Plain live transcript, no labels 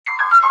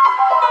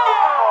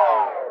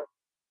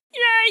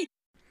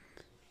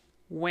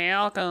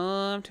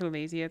Welcome to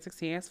Lazy Yet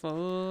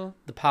Successful.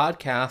 The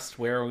podcast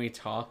where we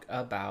talk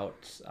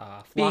about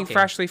Being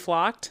freshly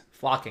flocked.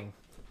 Flocking.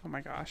 Oh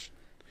my gosh.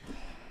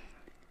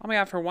 Oh my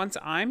god, for once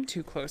I'm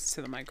too close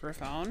to the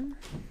microphone.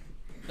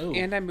 Ooh,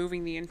 And I'm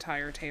moving the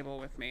entire table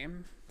with me.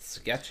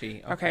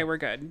 sketchy. Okay, we're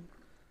good.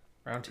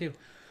 Round two.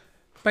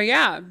 But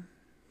yeah,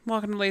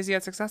 welcome to Lazy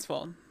Yet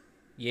Successful.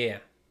 Yeah.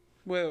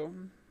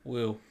 Woo.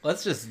 Woo.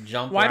 Let's just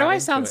jump Why right do I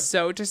into sound it.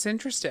 so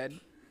disinterested?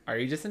 Are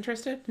you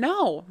disinterested?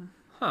 No.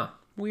 Huh.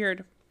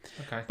 Weird.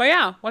 Okay. But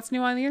yeah, what's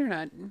new on the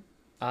internet?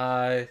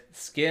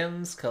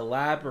 Skims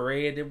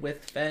collaborated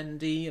with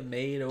Fendi and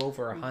made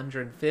over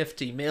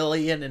 150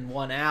 million in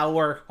 1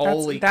 hour.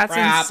 Holy that's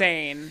crap.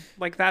 insane.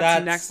 Like,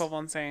 that's next level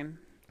insane.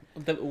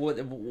 What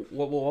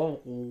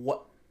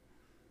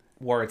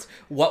words?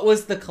 What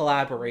was the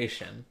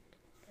collaboration?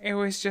 It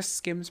was just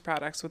Skims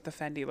products with the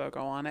Fendi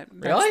logo on it.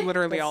 That's Really?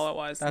 literally all it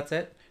was. That's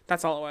it?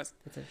 That's all it was.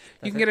 That's it?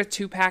 You can get a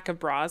 2-pack of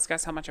bras.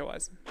 Guess how much it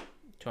was?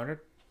 200?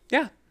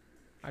 Yeah.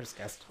 I just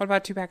guessed. What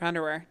about 2-pack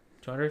underwear?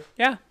 200?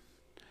 Yeah.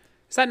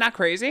 Is that not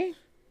crazy?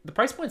 The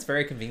price point's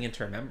very convenient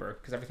to remember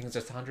because everything's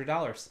just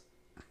 $100.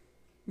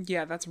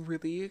 Yeah, that's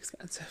really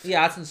expensive.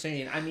 Yeah, that's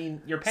insane. I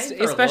mean, you're paying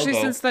for Especially a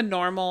logo. since the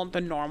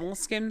normal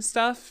Skims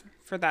stuff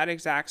for that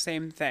exact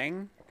same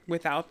thing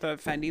without the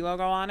Fendi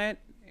logo on it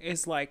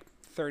is like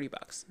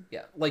 $30.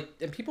 Yeah, like,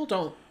 and people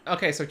don't...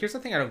 Okay, so here's the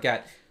thing I don't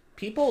get.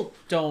 People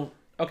don't...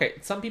 Okay,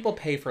 some people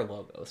pay for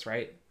logos,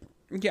 right?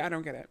 Yeah, I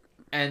don't get it.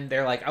 And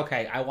they're like,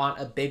 okay, I want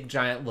a big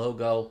giant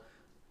logo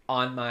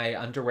on my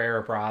underwear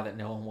or bra that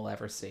no one will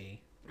ever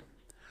see.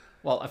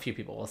 Well, a few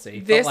people will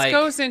see. This but like,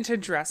 goes into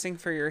dressing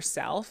for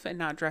yourself and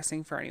not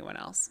dressing for anyone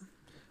else.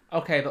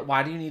 Okay, but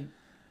why do you need...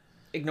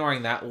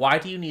 Ignoring that, why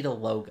do you need a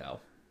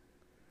logo?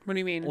 What do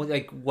you mean? Well,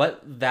 like,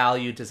 what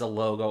value does a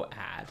logo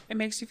add? It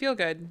makes you feel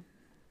good.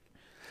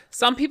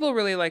 Some people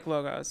really like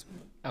logos.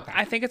 Okay.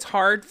 I think it's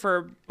hard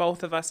for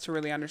both of us to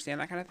really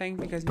understand that kind of thing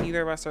because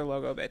neither of us are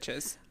logo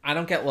bitches. I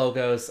don't get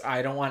logos.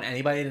 I don't want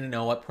anybody to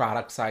know what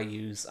products I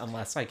use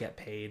unless I get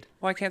paid.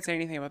 Well, I can't say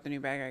anything about the new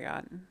bag I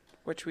got,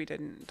 which we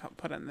didn't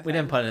put in the We thing.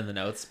 didn't put it in the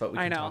notes, but we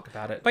I can know. talk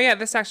about it. But yeah,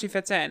 this actually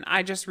fits in.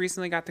 I just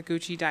recently got the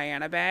Gucci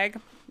Diana bag,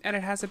 and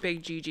it has a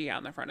big GG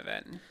on the front of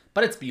it.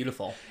 But it's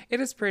beautiful. It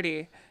is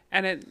pretty,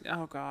 and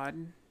oh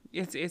god,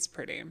 it's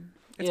pretty.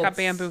 It's got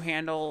bamboo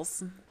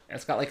handles.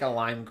 It's got like a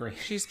lime green.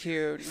 She's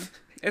cute.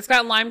 It's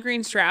got lime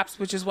green straps,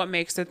 which is what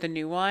makes it the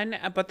new one.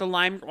 But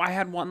I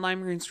had one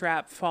lime green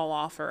strap fall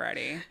off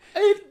already.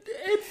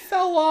 It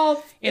fell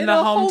off In a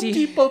the Home Home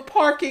Depot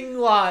parking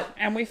lot.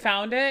 And we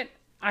found it.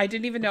 I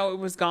didn't even know it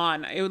was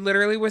gone. It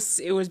literally was.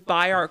 It was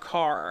by our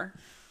car.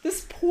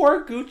 This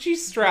poor Gucci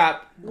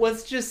strap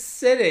was just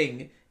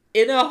sitting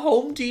in a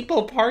Home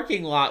Depot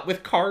parking lot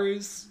with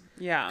cars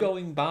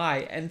going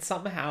by, and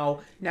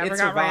somehow Never it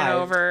got ran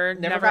survived. over.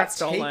 Never got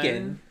stolen.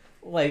 Taken.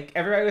 Like,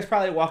 everybody was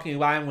probably walking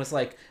by and was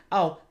like,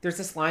 oh, there's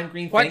this lime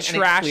green What thing,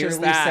 trash and it is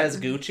clearly that? says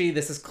Gucci.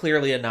 This is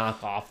clearly a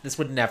knockoff. This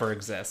would never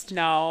exist.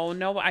 No.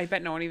 I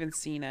bet no one even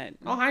seen it.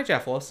 Oh, hi,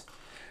 Jeff Willis.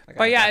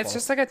 But yeah, it's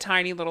just like a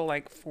tiny little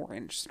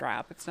 4-inch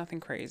strap. It's nothing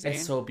crazy.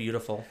 It's so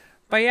beautiful.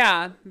 But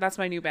yeah, that's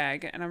my new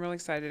bag, and I'm really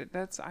excited.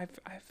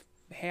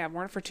 I've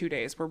worn it for 2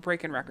 days. We're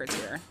breaking records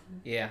here.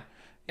 Yeah.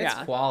 It's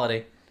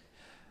quality.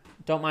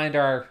 Don't mind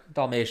our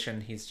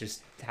Dalmatian. He's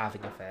just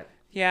having a fit.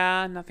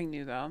 Yeah, nothing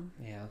new though.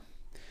 Yeah.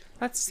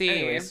 Let's see.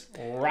 Anyways,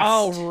 Rust.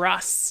 Oh,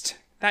 Rust.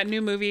 That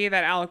new movie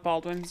that Alec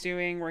Baldwin's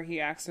doing where he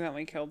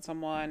accidentally killed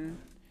someone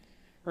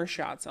or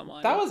shot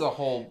someone. That was a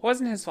whole... It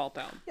wasn't his fault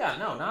though. Yeah,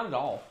 no, not at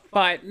all.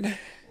 But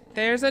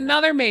there's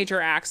another major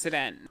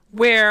accident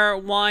where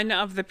one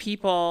of the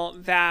people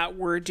that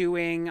were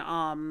doing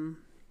I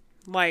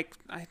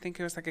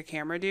think it was like a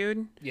camera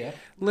dude. Yeah.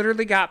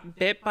 Literally got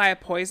bit by a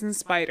poisonous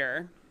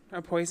spider.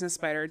 A poisonous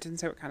spider. It didn't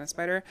say what kind of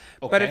spider.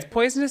 Okay. But it's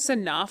poisonous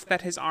enough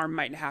that his arm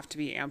might have to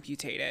be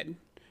amputated.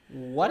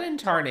 What in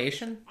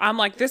tarnation? I'm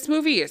like, this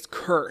movie is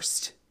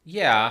cursed.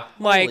 Yeah.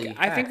 Like,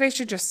 I think they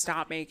should just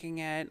stop making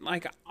it.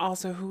 Like,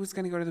 also, who's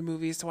going to go to the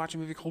movies to watch a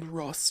movie called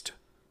Rust?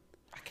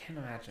 I can't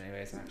imagine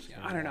anybody's actually...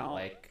 I don't know.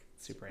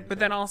 Super into But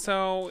then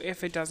also,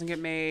 if it doesn't get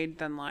made,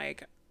 then,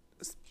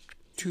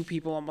 2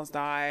 people almost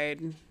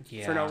died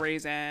for no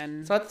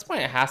reason. So at this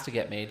point, it has to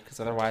get made,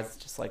 because otherwise it's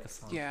just like a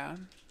sunk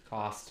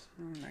cost.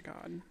 Oh, my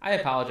God. I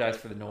apologize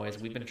for the noise.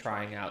 We've been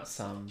trying out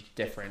some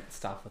different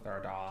stuff with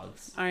our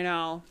dogs. I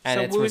know. And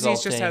so it's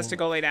Woozies just has to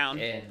go lay down.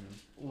 In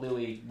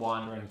Louis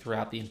wandering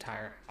throughout the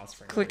entire house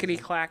for no Clickety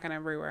reason. clacking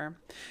everywhere.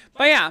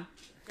 But yeah,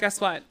 guess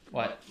what?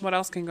 What? What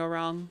else can go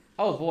wrong?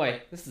 Oh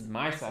boy, this is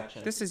my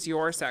section. This is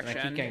your And I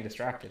section. keep getting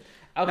distracted.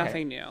 Okay.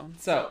 Nothing new.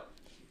 So,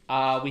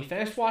 we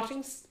finished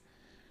watching...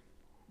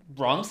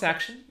 Wrong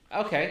section.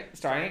 Okay,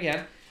 starting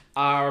again.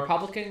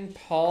 Republican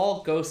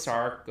Paul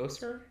Gosar.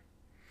 Gosar?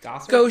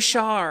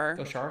 Goshar.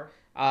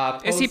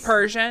 Gosar. Is he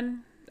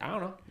Persian? I don't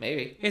know.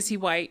 Maybe. Is he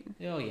white?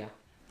 Oh, yeah.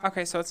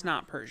 Okay, so it's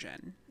not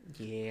Persian.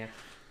 Yeah.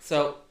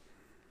 So,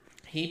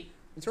 he's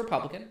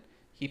Republican.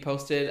 He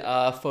posted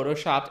a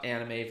photoshopped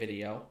anime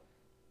video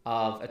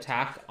of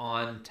Attack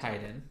on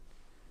Titan.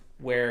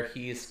 where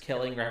he's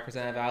killing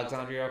Representative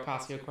Alexandria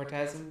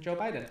Ocasio-Cortez and Joe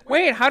Biden.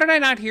 Wait, how did I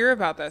not hear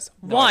about this?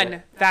 No,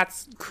 one,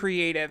 that's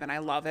creative and I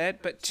love it.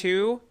 But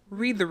two,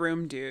 read the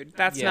room, dude.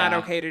 That's not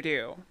okay to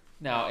do.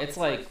 No, it's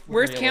like...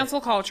 Where's cancel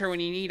culture when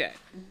you need it?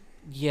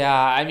 Yeah,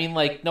 I mean,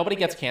 like, nobody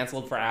gets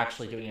canceled for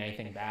actually doing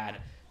anything bad.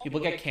 People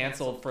get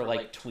canceled for,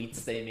 like,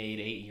 tweets they made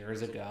 8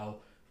 years ago.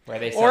 Where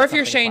they said or if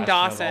you're Shane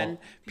Dawson,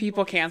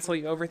 people cancel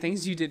you over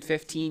things you did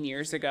 15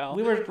 years ago.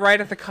 We were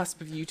right at the cusp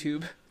of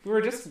YouTube. We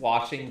were just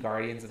watching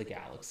Guardians of the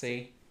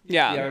Galaxy the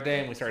other day,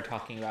 and we started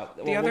talking about...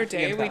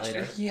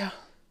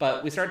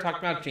 But we started talking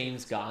about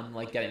James Gunn,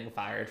 like, getting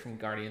fired from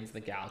Guardians of the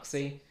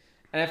Galaxy.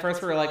 And at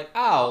first we were like,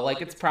 oh,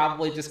 like, it's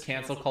probably just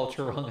cancel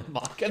culture run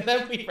amok. And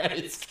then we read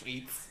his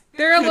tweets.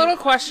 They're a little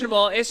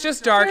questionable. It's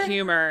just dark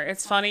humor.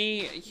 It's funny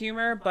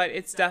humor, but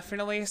it's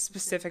definitely a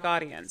specific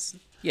audience.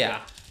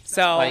 Yeah.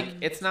 So, like,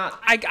 it's not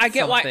I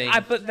get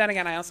why... but then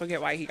again, I also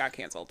get why he got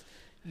canceled.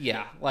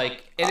 Yeah,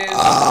 like, it is...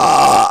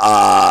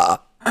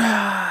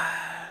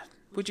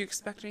 Would you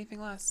expect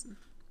anything less?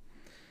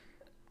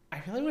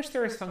 I really wish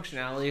there was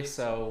functionality,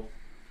 so,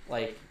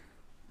 like...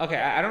 Okay,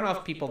 I don't know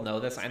if people know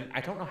this.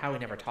 I don't know how we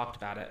never talked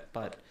about it,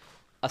 but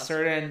a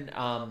certain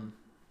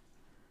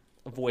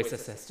voice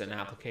assistant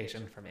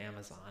application from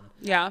Amazon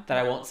that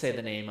I won't say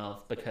the name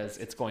of because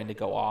it's going to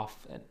go off.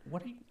 And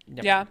what are you...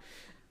 Never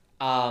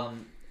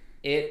mind.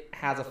 It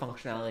has a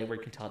functionality where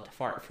you can tell it to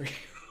fart for you.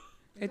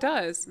 It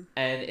does.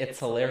 And it's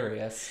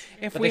hilarious.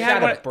 If but we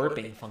had a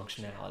burping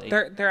functionality.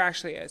 There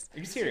actually is. Are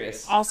you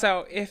serious?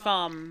 Also, if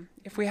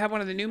we had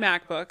one of the new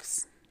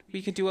MacBooks,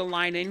 we could do a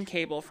line-in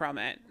cable from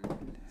it.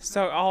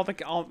 So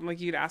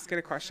like you'd ask it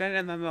a question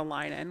and then the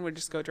line-in would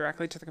just go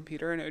directly to the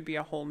computer and it would be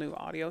a whole new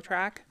audio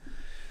track.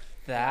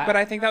 But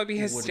I think that would be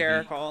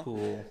hysterical. Would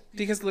be cool.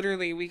 Because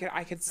literally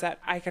I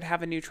could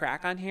have a new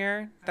track on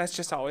here that's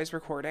just always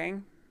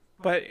recording.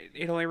 But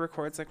it only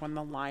records like when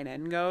the line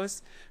in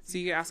goes. So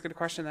you ask it a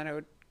question, then it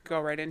would go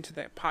right into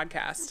the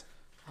podcast.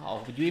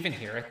 Oh, would you even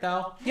hear it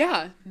though?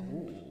 Yeah.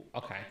 Ooh,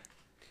 okay.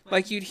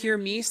 Like you'd hear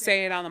me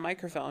say it on the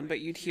microphone, but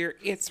you'd hear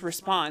its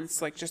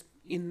response like just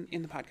in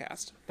the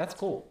podcast. That's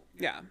cool.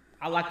 Yeah.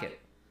 I like it.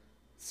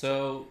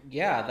 So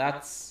yeah,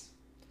 that's...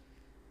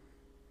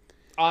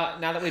 now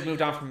that we've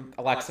moved on from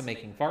Alexa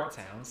making fart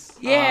sounds.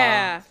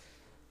 Yeah.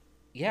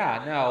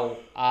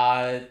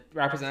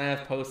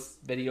 Representative posts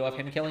video of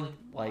him killing,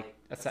 like,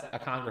 a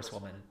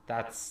congresswoman.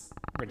 That's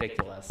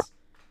ridiculous.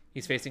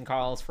 He's facing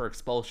calls for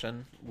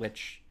expulsion,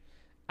 which,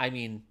 I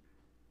mean,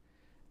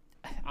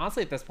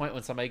 honestly, at this point,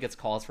 when somebody gets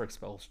calls for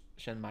expulsion,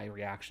 my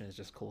reaction is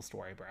just cool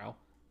story, bro.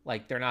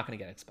 Like, they're not going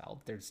to get expelled.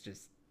 There's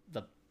just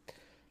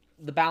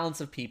the balance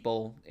of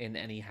people in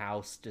any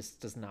house just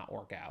does not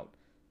work out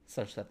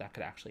such that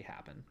could actually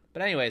happen.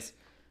 But anyways,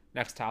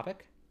 next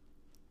topic.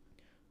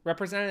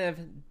 Representative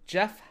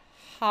Jeff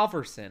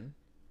Halverson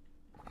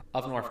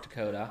of North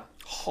Dakota.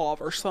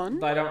 Halverson?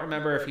 But I don't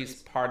remember if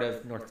he's part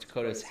of North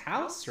Dakota's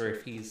House or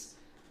if he's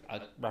a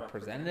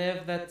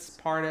representative that's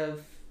part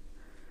of...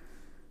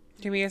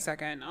 Give me a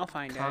second. I'll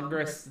find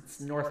Congress.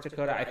 It's North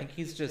Dakota. I think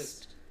he's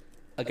just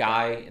a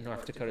guy in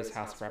North Dakota's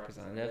House of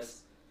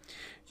Representatives.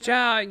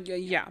 Yeah.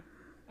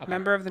 Okay.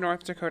 Member of the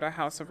North Dakota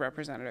House of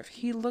Representatives.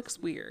 He looks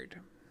weird.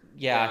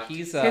 Yeah,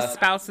 he's... His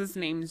spouse's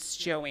name's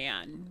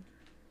Joanne.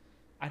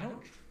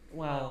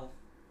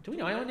 Do we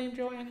know anyone named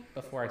Joanne?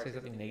 Before I say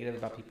something negative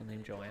about people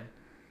named Joanne.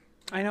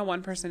 I know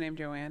one person named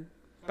Joanne,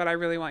 but I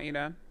really want you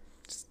to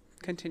just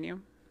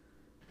continue.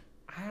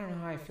 I don't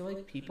know. I feel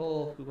like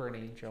people who are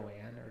named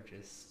Joanne are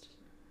just...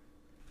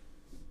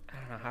 I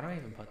don't know. How do I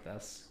even put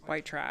this?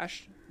 White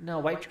trash. No,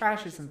 white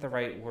trash isn't the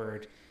right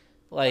word.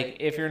 Like,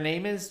 if your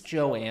name is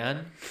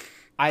Joanne,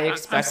 I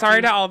expect... I'm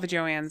sorry to all the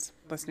Joannes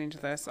listening to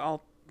this.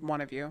 All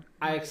one of you.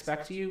 I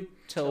expect you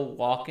to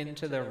walk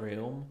into the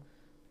room...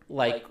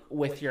 like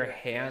with your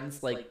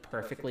hands like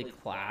perfectly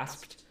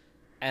clasped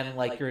and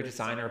like your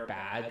designer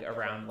bag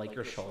around like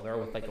your shoulder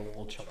with like a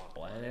little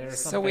chihuahua in it or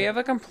something. So we have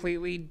a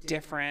completely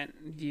different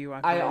view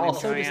on I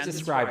also just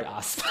described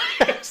us.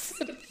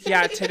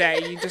 Yeah,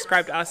 today. You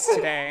described us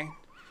today.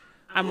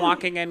 I'm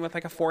walking in with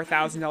like a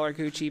 $4,000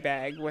 Gucci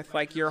bag with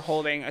like you're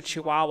holding a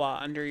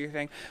chihuahua under your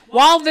thing.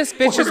 While this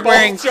bitch is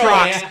wearing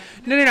Crocs.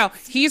 No.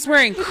 He's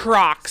wearing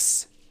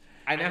Crocs.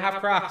 I now have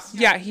Crocs.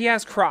 Yeah, he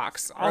has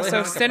Crocs.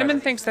 Also, Cinnamon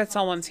thinks that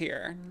someone's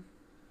here.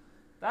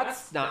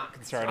 That's not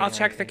concerning. I'll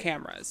check the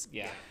cameras.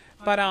 Yeah.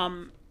 But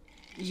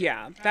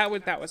yeah,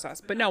 that was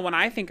us. But no, when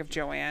I think of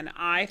Joanne,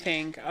 I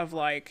think of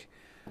like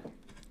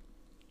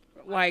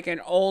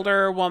an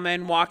older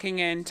woman walking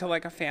into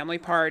like a family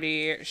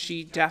party.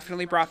 She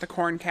definitely brought the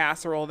corn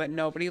casserole that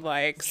nobody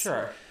likes.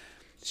 Sure.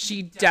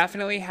 She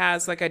definitely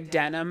has like a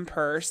denim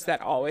purse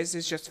that always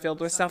is just filled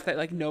with stuff that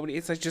like nobody,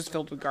 it's like just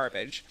filled with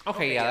garbage.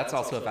 Okay, yeah, that's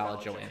also a valid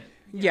Joanne.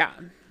 Yeah.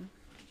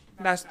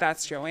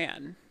 That's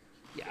Joanne.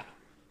 Yeah.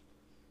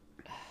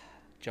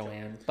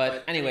 Joanne.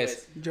 But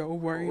anyways,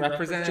 Joanne.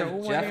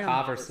 Representative Jeff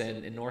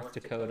Halverson in North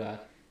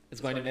Dakota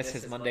is going to miss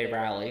his Monday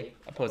rally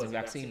opposing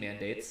vaccine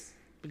mandates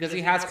because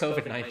he has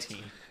COVID-19.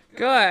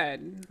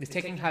 Good. He's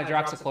taking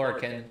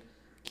hydroxychloroquine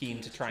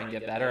keen to try and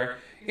get better.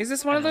 Is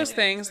this one of those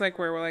things like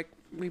where we're like,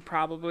 we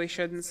probably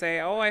shouldn't say,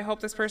 oh, I hope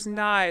this person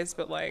dies,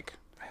 but like,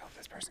 I hope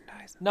this person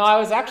dies. No, I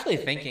was actually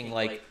thinking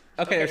like,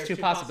 okay, there's two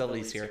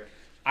possibilities here.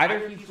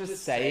 Either he's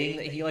just saying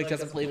that he like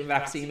doesn't believe in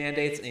vaccine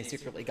mandates and he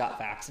secretly got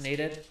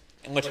vaccinated,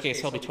 in which case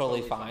he'll be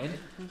totally fine,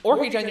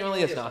 or he genuinely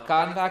has not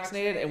gotten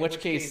vaccinated, in which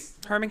case,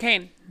 Herman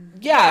Cain.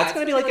 yeah, it's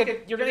gonna be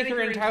like you're gonna hear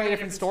an entirely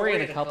different story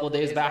in a couple of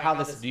days about how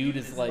this dude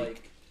is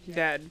like,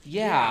 Dead.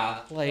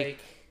 yeah, like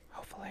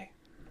Hopefully.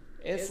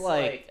 it's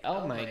like,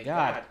 oh my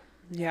god.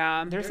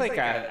 Yeah. There's like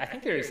I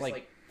think there's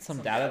like some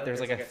data. There's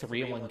like a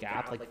 3-1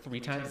 gap, like 3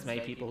 times as many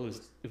people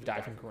who've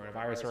died from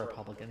coronavirus are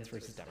Republicans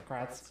versus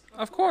Democrats,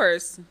 Of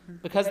course.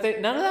 because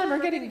none of them are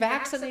getting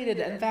vaccinated,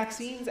 and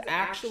vaccines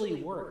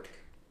actually work.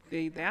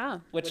 Yeah.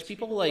 Which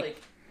people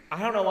like,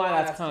 I don't know why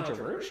that's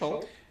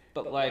controversial,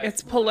 but like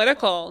It's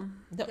political.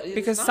 no, it's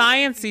Because not.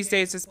 science these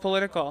days is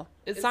political.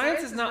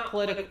 Science is not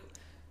political.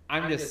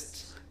 I'm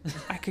just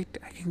I can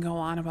go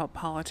on about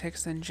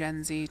politics and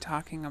Gen Z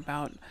talking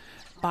about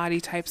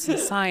body types and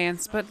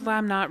science, but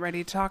I'm not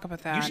ready to talk about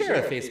you that. shared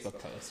a Facebook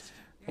post.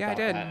 Yeah, I about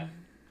did. that.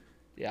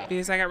 Yeah,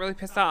 Because I got really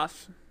pissed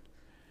off.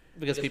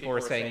 because people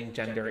were saying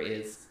gender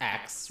is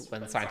X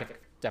when the scientific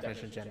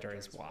definition of gender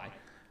is Y.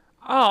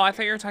 Oh, I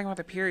thought you were talking about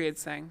the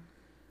periods thing.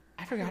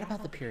 I forgot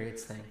about the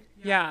periods thing.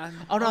 Yeah.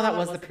 Oh no, that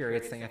was the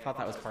periods thing. I thought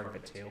that was part of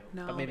it too.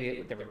 No. But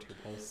maybe there were 2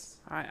 posts.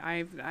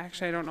 I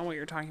actually I don't know what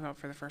you're talking about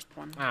for the first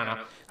one. I don't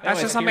know. That's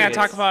Anyway, just something I talk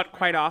periods. about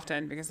quite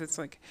often because it's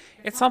like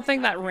it's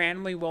something that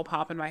randomly will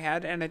pop in my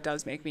head and it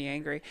does make me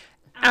angry.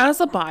 As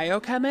a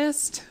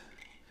biochemist,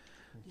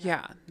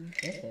 yeah,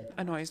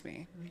 annoys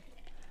me.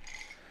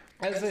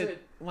 As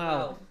it,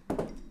 well,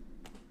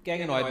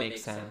 getting annoyed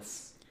makes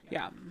sense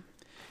Yeah.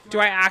 Do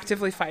I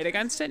actively fight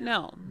against it?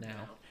 No.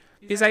 now.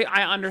 Because I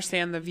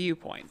understand the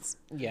viewpoints.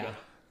 Yeah.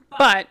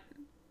 But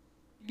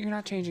you're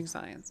not changing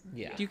science.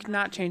 Yeah. You're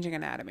not changing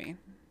anatomy.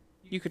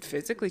 You could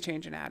physically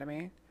change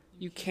anatomy.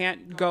 You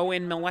can't go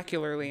in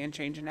molecularly and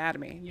change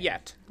anatomy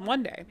yet.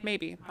 One day,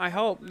 maybe. I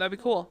hope. That'd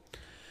be cool.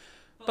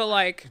 But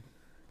like,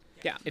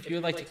 yeah. If you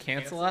would like to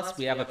cancel us,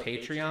 we have a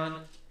Patreon.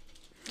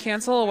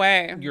 Cancel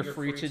away. You're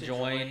free to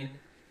join.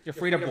 You're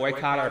free to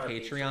boycott our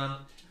Patreon,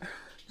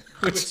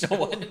 which no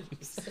one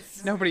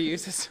uses. Nobody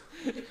uses.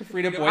 You're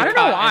free to I don't know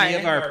boycott why. any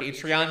of our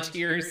Patreon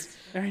tiers,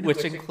 I know.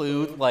 which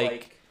include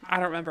like I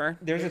don't remember.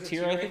 there's a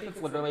tier I think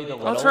that's literally the Well,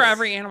 little. it's for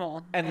every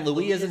animal. And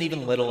Louis isn't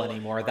even little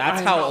anymore.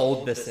 That's I how know.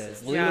 old this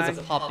is. Louis Yeah, was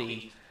a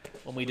puppy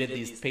when we did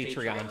these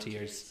Patreon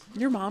tiers.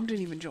 Your mom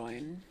didn't even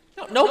join.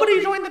 No,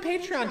 nobody joined the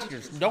Patreon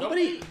tiers.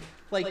 Nobody's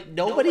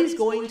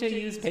going to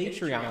use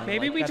Patreon.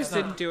 Maybe Like, we that's just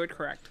not- didn't do it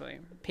correctly.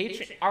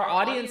 Our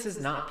audience is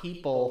not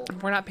people.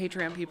 We're not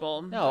Patreon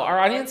people. No, our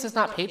audience is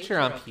not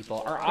Patreon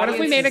people. Our What audience if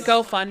we made a is-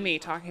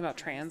 GoFundMe talking about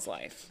trans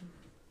life?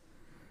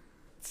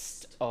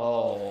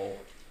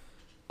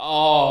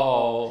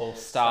 Oh,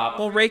 stop.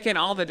 We'll rake in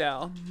all the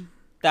dough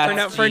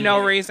That's for no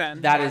genius.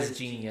 reason. That is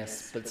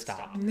genius, but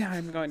stop. No,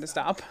 I'm going to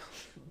stop.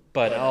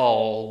 But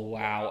oh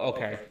wow,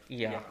 okay,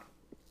 yeah.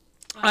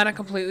 On a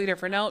completely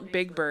different note,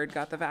 Big Bird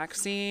got the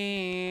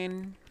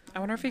vaccine. I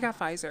wonder if he got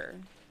Pfizer.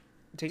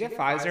 To get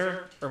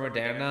Pfizer or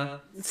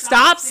Moderna?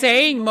 Stop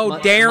saying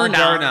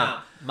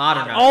Moderna.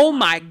 Moderna. Oh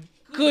my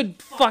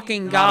good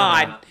fucking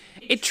god. Moderna.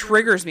 It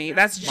triggers me.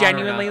 That's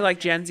genuinely Moderna. like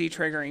Gen Z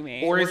triggering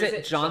me. Or is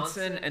it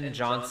Johnson and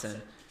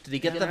Johnson? Did he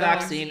get the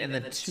vaccine and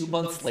then 2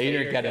 months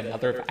later get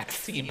another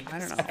vaccine? I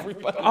don't know.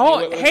 Everybody knew Oh,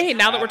 it was hey,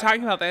 now that bad. we're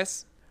talking about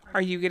this,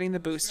 are you getting the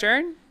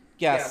booster?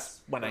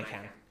 Yes, when I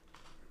can.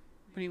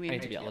 What do you I mean?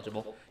 need to be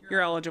eligible.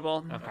 You're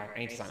eligible. Okay, I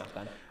need to sign up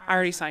then. I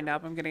already signed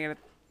up. I'm getting it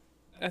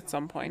at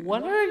some point.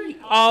 When are you?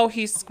 Oh,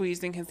 he's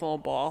squeezing his little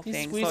ball He's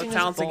thing, so squeezing it his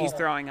sounds like he's ball.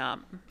 throwing up.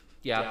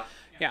 Yeah.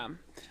 Yeah.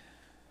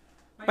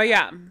 But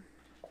yeah,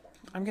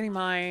 I'm getting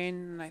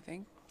mine, I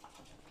think.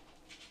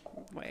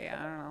 Wait, I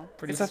don't know.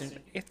 Pretty It's a, soon.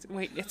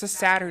 it's a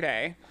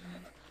Saturday.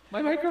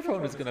 My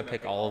microphone is gonna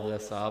pick all of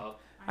this up.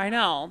 I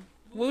know.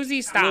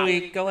 Woozy, stop.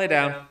 Louis, go lay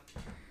down.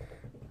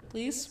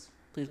 Please?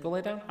 Please go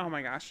lay down. Oh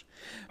my gosh.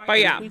 But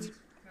yeah, Please?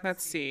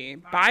 let's see.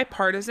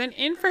 Bipartisan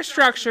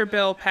infrastructure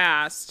bill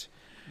passed.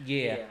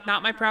 Yeah.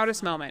 Not my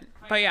proudest moment.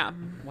 But yeah,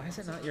 Why is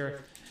it not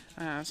your...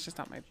 it's just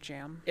not my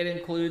jam. It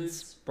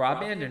includes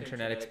broadband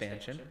internet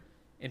expansion,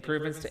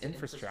 improvements to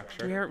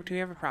infrastructure. Do we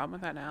have a problem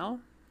with that now?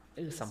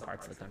 Some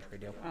parts of the country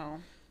do. Oh.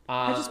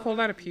 I Uh, just pulled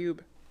out a pube.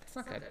 that's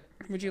not good.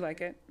 Would you like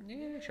it?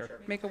 Yeah, sure.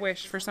 Make a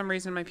wish. For some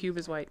reason, my pube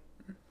is white.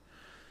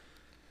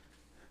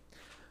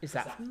 Is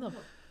that from the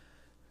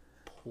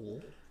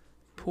pool?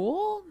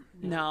 Pool?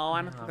 No,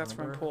 I don't think that's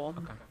from Remember? pool.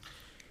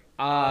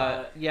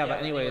 Okay. Yeah, but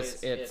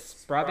anyways,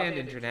 it's broadband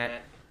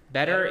internet,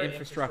 better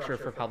infrastructure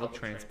for public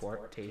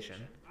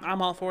transportation,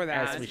 I'm all for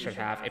that. as we should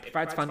have. It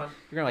provides fund. You're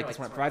gonna like this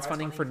one. It provides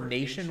funding for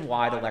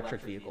nationwide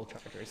electric vehicle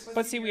chargers.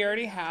 But see, we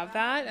already have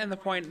that, and the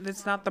point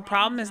it's not the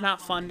problem is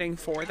not funding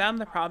for them.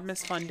 The problem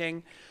is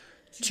funding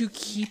to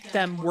keep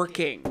them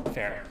working.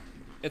 Fair.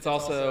 It's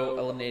also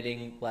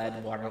eliminating lead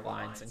and water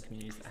lines in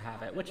communities that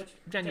have it, which is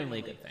genuinely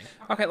a good thing.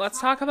 Okay, let's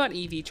talk about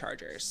EV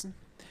chargers.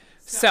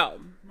 So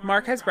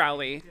Marquez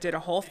Brownlee did a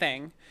whole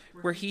thing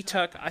where he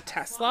took a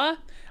Tesla,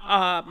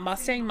 a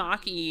Mustang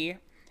Mach-E,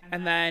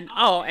 and then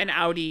an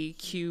Audi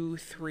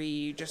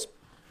Q3, just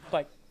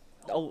like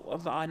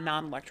a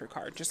non-electric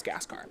car, just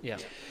gas car. Yeah.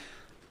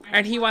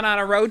 And he went on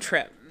a road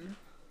trip.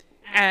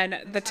 And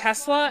the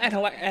Tesla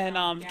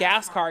and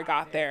gas car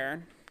got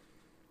there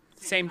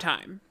same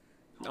time.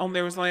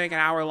 There was only like an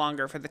hour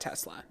longer for the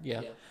Tesla.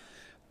 Yeah.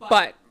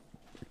 But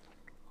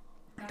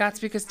that's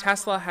because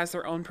Tesla has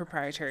their own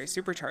proprietary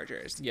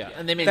superchargers. Yeah.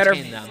 And they That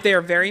maintain them.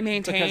 they're very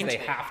maintained. Because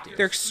they have to.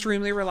 They're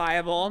extremely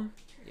reliable.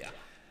 Yeah.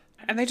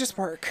 And they just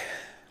work.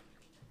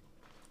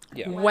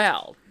 Yeah.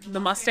 Well, the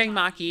Mustang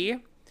Mach-E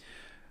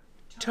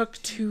took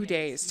 2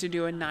 days to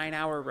do a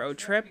 9-hour road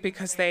trip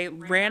because they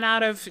ran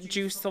out of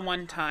juice the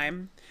one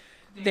time.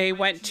 They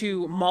went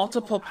to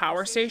multiple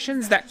power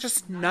stations that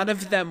just none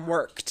of them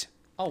worked.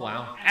 Oh,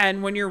 wow.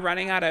 And when you're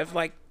running out of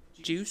like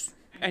juice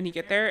and you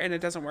get there and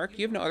it doesn't work,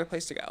 you have no other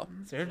place to go.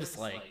 So they're just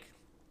like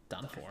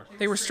done for.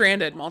 They were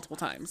stranded multiple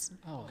times.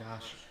 Oh,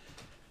 gosh.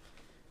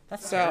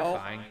 That's So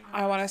terrifying.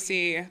 I want to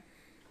see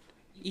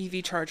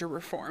EV charger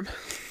reform.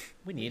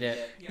 We need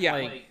it. Yeah.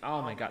 Like,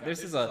 oh my god,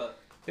 there's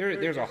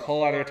a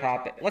whole other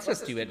topic. Let's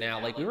just do it now.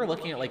 Like, we were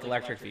looking at like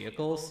electric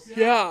vehicles,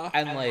 Yeah.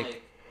 and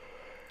like,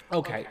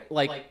 okay,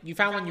 like you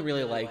found one you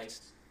really liked.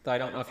 Though I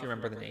don't know if you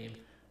remember the name.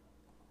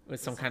 It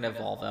was some kind of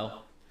Volvo.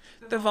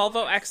 The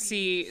Volvo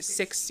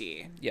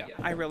XC60. Yeah.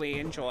 I really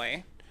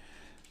enjoy.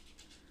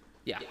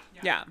 Yeah.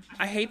 Yeah.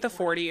 I hate the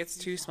 40. It's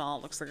too small.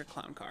 It looks like a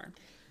clown car.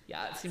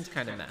 Yeah, it seems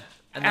kind of meh.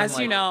 And then, As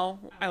you like- know,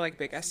 I like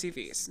big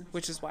SUVs,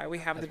 which is why we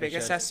have the we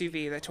biggest should.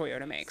 SUV that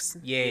Toyota makes.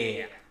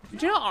 Yeah.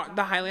 Do you know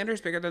the Highlander is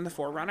bigger than the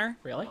 4Runner?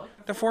 Really?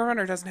 The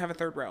 4Runner doesn't have a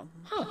third row.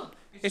 Huh.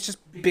 It's just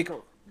bigger.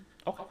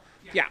 Oh,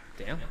 Yeah.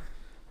 damn.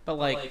 But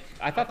like,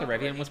 I thought the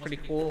Rivian was pretty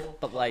cool.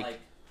 But like,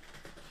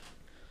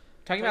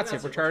 talking about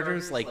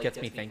superchargers like gets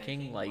me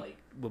thinking. Like,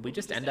 would we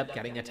just end up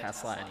getting a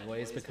Tesla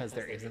anyways because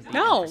there isn't the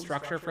No.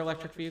 infrastructure for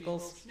electric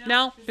vehicles?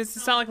 No, it's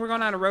not like we're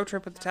going on a road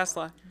trip with the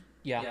Tesla.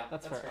 Yeah,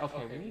 that's fair.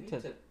 Okay, we need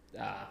to.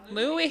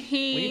 Louis,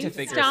 need to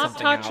figure stop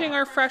something touching out.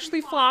 our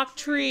freshly flocked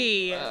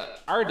tree.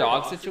 Our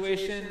dog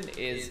situation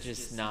is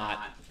just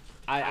not.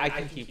 I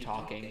can keep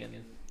talking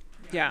and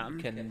Yeah.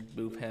 can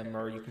move him,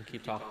 or you can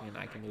keep talking and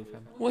I can move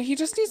him. Well, he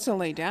just needs to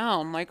lay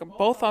down. Like,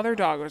 both other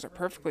doggos are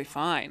perfectly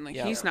fine. Like,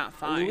 Yeah. he's not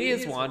fine. Louis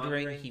is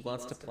wandering. He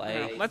wants to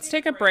play. Let's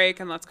take a break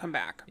and let's come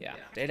back. Yeah,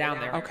 stay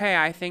down there. Okay,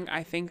 I think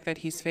that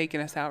he's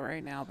faking us out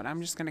right now, but I'm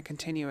just gonna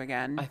continue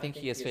again. I think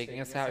he is faking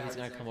us out. He's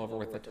gonna come over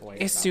with a toy.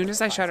 As soon as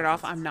I shut it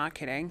off, I'm not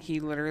kidding. He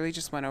literally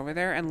just went over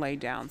there and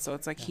laid down. So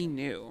it's like he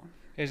knew.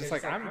 He's just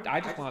like, I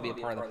just want to be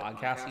a part of the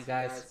podcast, you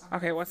guys.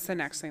 Okay, what's the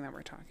next thing that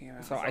we're talking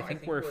about? So I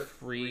think we're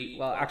free.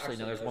 Well, actually,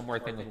 no. There's one more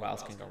thing with what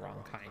else can go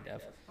wrong, kind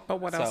of. But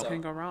what else So,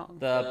 can go wrong?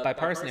 The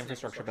bipartisan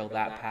infrastructure bill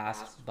that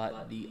passed,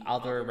 but the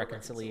other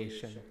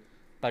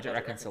budget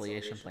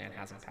reconciliation plan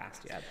hasn't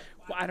passed yet.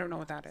 Well, I don't know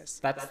what that is.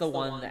 That's the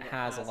one that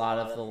has a lot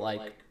of the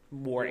like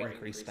more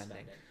increased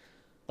spending.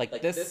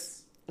 Like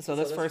this. So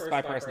this first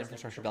bipartisan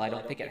infrastructure bill, I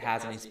don't think it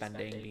has any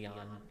spending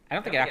beyond. I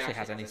don't think it actually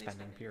has any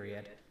spending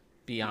period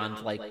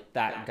beyond like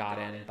that got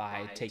in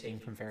by taking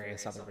from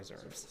various other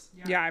reserves.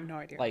 Yeah, I have no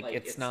idea. Like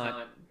it's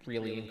not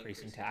really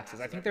increasing taxes.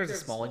 I think there's a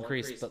small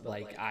increase, but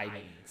like I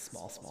mean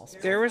small.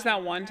 There was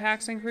that one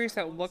tax increase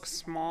that looks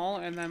small,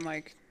 and then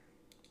like,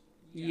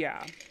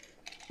 yeah.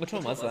 Which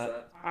one was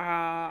that?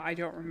 I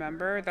don't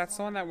remember. That's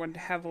the one that would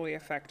heavily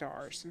affect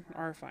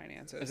our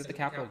finances. Is it the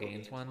capital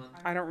gains one?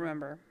 I don't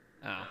remember.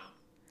 Oh.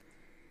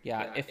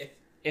 Yeah,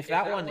 if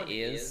that one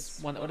is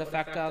one that would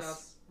affect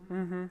us,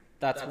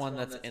 that's one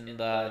that's in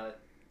the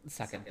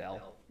second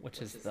bill,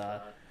 which is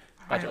the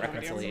budget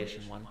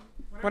reconciliation one.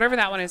 Whatever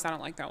that one is, I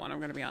don't like that one. I'm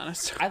gonna be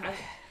honest.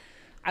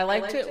 I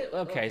liked it.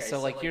 Okay, so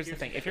like here's the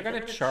thing: if you're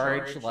gonna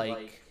charge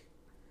like,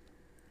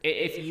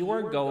 if you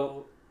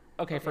are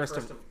okay, first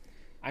of,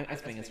 I'm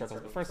spinning in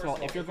circles. But first of all,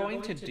 if you're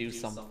going to do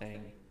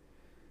something,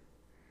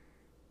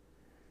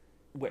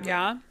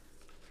 Yeah,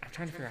 I'm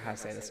trying to figure out how to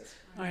say this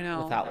I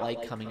know. without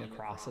like coming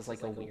across as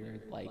like a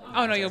weird like.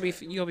 Oh no, you'll be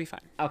fine.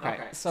 Okay,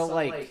 so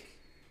like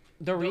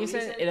the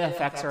reason it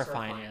affects our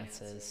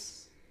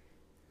finances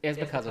is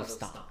because of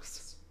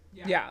stocks.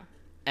 Yeah.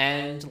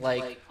 And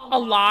like A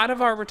lot of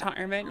our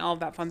retirement and all of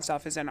that fun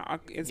stuff is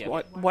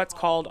what's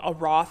called a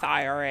Roth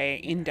IRA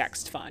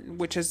indexed fund,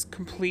 which is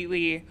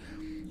completely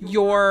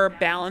your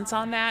balance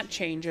on that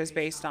changes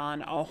based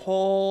on a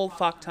whole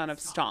fuck ton of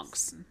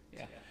stocks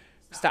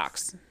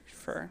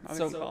for other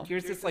so people.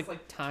 here's this like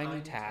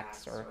tiny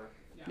tax or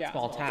Yeah.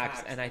 small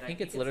tax, and I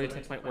think it's literally to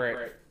the point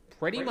where it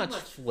pretty much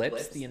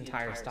flips the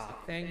entire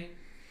stock thing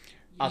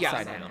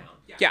upside down.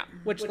 Yeah.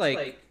 Which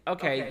like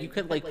okay, you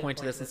could like point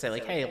to this and say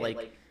like, hey,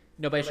 like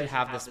nobody should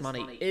have this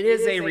money. It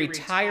is a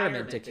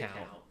retirement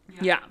account.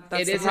 Yeah,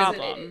 that's the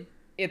problem.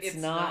 It's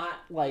not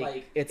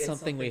like it's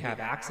something we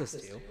have access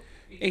to.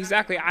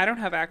 Exactly.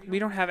 We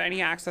don't have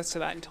any access to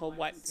that until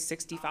what,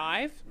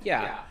 65?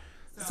 Yeah.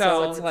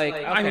 So it's like,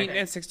 I okay. mean,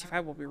 at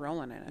 65 we'll be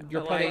rolling in it.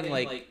 You're but, putting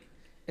like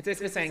it's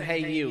basically saying, hey,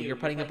 you're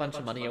putting a bunch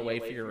of money away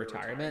for your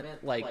retirement.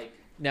 Like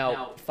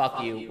no,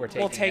 fuck you, we're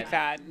taking We'll take it.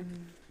 that.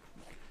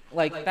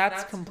 Like,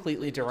 that's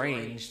completely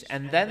deranged.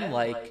 And then,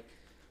 like,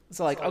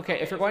 so, like, okay,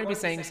 if you're going to be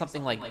saying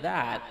something like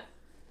that,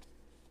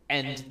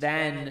 and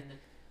then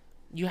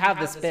you have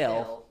this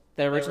bill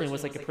that originally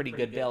was, like, a pretty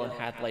good bill and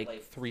had,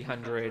 like,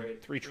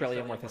 $3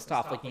 trillion worth of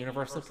stuff, like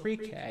universal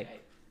pre-K,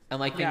 and,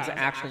 like, things that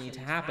actually need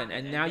to happen,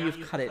 and now you've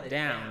cut it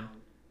down.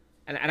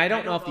 And I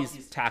don't know if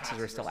these taxes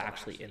are still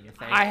actually in the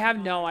thing. I have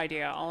no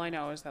idea. All I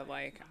know is that,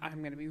 like, I'm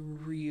going to be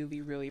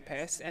really, really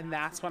pissed. And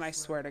that's when I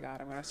swear to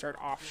God, I'm going to start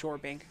offshore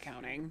bank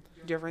accounting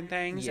different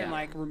things and, Yeah.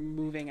 like,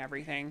 removing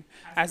everything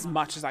as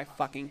much as I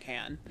fucking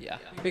can. Yeah.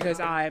 Because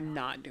I'm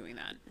not doing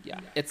that. Yeah.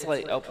 It's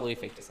like, oh, let me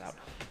fake this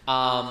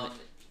out.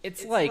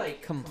 It's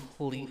like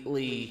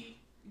completely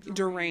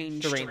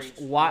Deranged. deranged.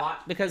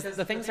 What? Because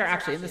the things that are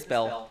actually in this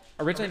bill,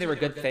 originally they were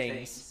good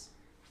things,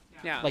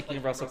 Yeah. like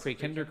universal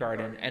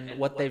pre-kindergarten, and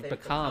what they've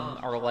become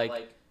are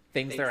like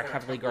things that are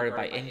heavily guarded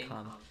by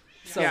income.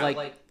 So Yeah.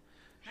 like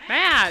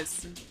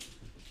Maz!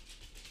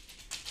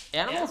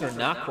 animals are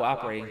not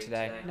cooperating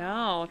today.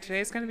 No,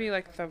 today's going to be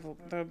like the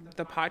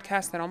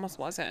podcast that almost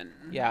wasn't.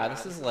 Yeah,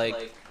 this is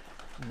like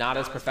not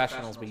as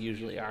professional as we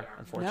usually are,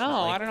 unfortunately.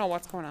 No, I don't know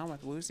what's going on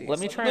with Woozies. Let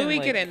me try and, Louie,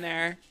 like- get in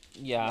there.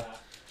 Yeah.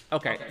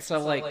 Okay, so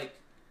like Do you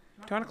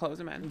want to close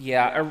him in?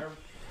 yeah,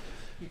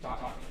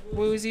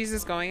 Woozies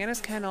is going in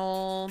his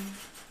kennel.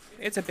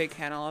 It's a big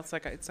kennel. It's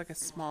like a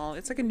small.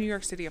 It's like a New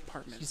York City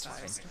apartment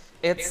size.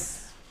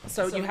 it's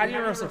so you had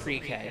universal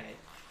pre-K,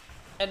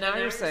 and now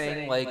you're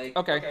saying like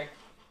okay,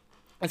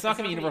 it's not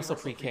gonna be universal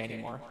pre-K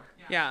anymore.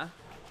 Yeah.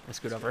 Let's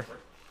scoot over.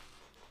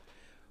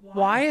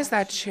 Why is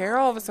that chair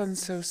all of a sudden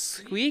so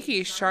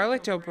squeaky?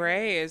 Charlotte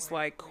Dobray is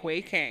like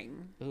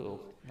quaking. Ooh,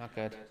 not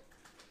good.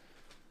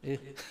 Ew.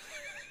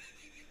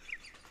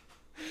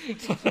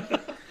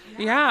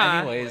 Yeah.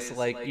 Anyways,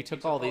 like you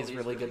took all these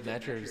really good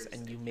measures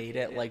and you made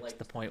it like to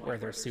the point where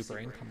they're super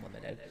income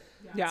limited.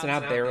 Yeah. So now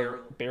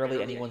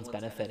barely anyone's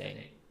benefiting,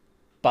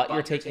 but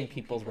you're taking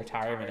people's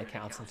retirement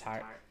accounts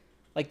entire.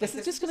 Like this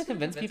is just going to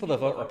convince people to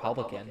vote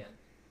Republican.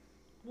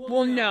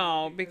 Well,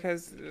 no,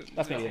 because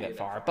That's maybe a bit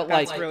far, but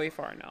that's like really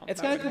far. No.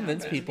 it's going to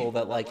convince people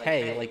that like,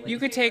 hey, like You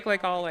could take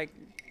like all like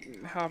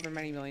however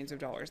many millions of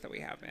dollars that we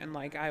have, and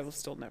like I will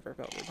still never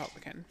vote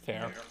Republican.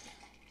 fair.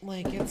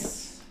 Like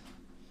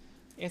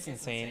it's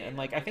insane, and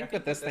like I think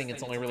with this thing,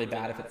 it's only really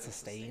bad if it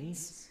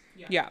sustains.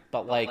 Yeah.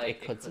 But like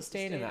it could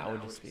sustain, and that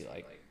would just be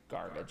like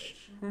garbage.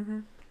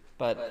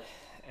 But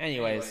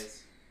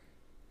anyways,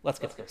 let's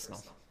get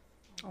personal.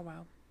 Oh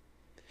wow.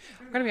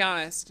 I'm gonna be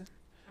honest.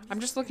 I'm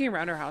just looking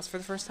around our house for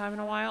the first time in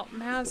a while.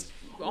 Maz,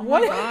 oh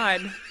my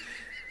God.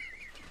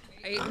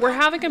 We're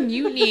having a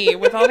mutiny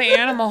with all the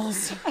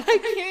animals. I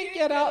can't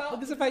get up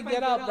because if I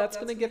get up, that's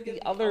gonna get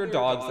the other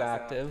dogs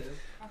active.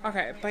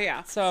 Okay, but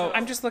yeah. So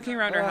I'm just looking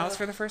around our house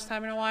for the first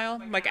time in a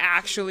while, like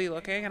actually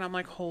looking, and I'm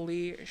like,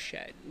 holy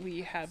shit,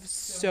 we have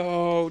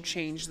so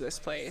changed this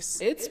place.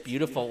 It's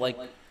beautiful. Like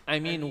I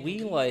mean, we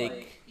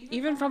like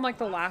Even from like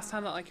the last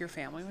time that like your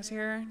family was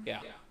here.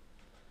 yeah.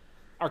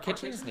 Our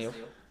kitchen is new.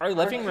 Our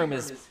living room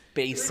is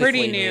basically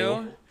Pretty new.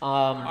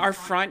 Um, Our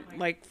front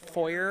like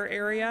foyer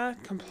area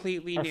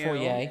completely our new.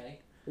 foyer.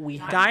 We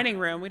have Dining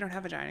room. We don't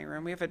have a dining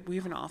room. We have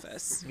an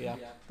office. yeah.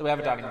 We have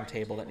a dining room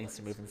table that needs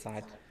to move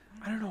inside.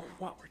 I don't know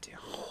what we're doing.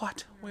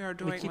 What we are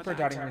doing. We keep with our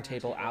that. dining room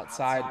table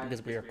outside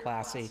because we are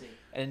classy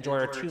and enjoy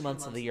our 2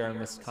 months of the year in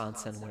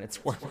Wisconsin when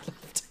it's warm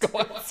enough to go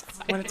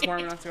outside. When it's warm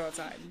enough to go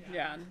outside.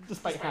 Yeah.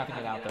 Despite having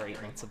it out there 8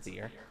 months of the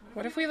year.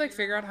 What if we like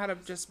figure out how to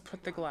just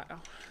put the glass? Oh,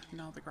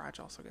 no, the garage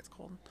also gets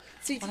cold.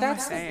 See, What am I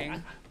that's the thing.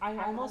 saying? I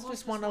almost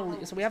just want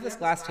to. So we have this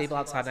glass table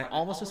outside, and I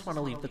almost just want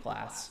to leave the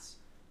glass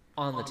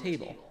on the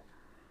table.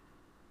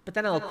 But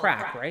then it'll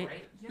crack, right?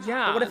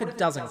 Yeah. But what if it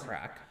doesn't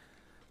crack?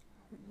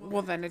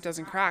 Well, then it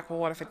doesn't crack. Well,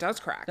 what if it does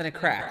crack? Then it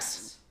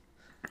cracks.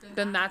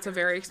 Then that's a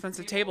very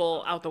expensive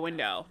table out the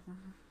window.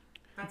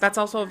 That's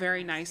also a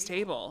very nice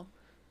table.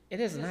 It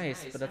is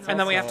nice, but it's And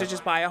then we have also- to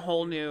just buy a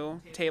whole new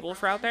table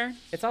for out there.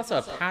 It's also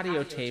a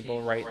patio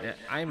table right now.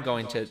 I'm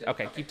going to.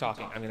 Okay, keep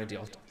talking. I'm going to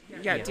deal with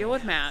it. Yeah, deal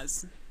with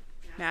Maz.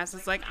 Maz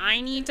is like, I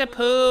need to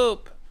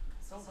poop.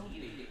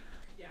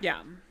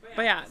 Yeah.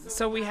 But yeah,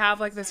 so we have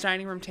like this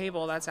dining room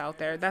table that's out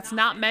there. That's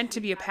not meant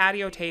to be a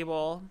patio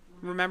table.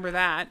 Remember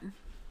that.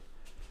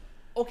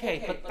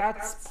 Okay, but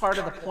that's part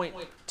of the point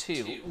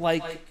too.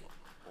 Like,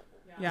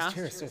 Yeah. this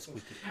chair is so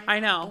squeaky. I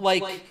know.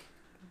 Like,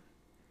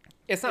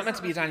 it's not meant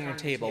to be a dining room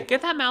table.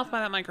 Get that mouth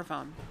by that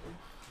microphone.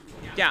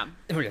 Yeah.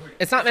 Here we go.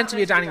 It's not meant to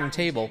be a dining room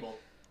table,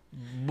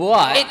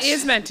 but It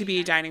is meant to be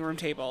a dining room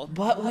table.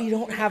 But we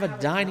don't have a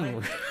dining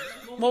room.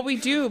 Well, we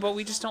do, but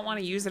we just don't want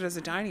to use it as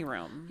a dining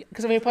room.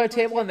 Because if we put a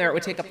table in there, it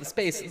would take up the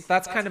space.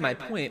 That's kind of my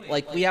point.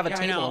 Like, we have a Yeah, I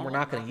table know. and we're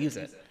not going to use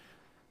it.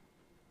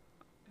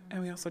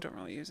 And we also don't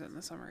really use it in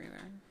the summer either.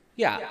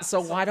 Yeah, so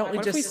why don't we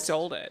What if we just...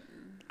 sold it?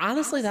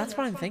 Honestly, that's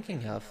what I'm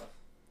thinking of.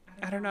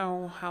 I don't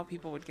know how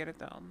people would get it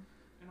though.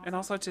 And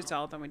also to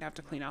sell it, then we'd have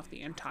to clean off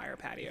the entire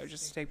patio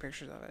just to take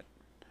pictures of it.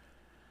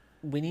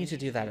 we need to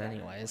do that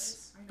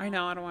anyways. I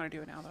know. I don't want to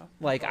do it now though.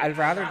 Like, I'd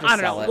rather just I don't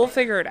sell know. it. We'll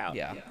figure it out.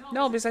 Yeah.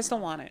 No, because I still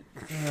want it.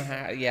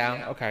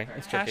 Yeah, okay.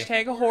 It's tricky.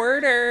 Hashtag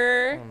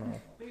hoarder. Oh,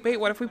 no. Wait,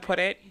 what if we put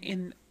it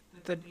in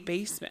the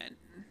basement?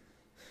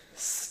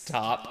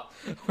 Stop.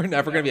 We're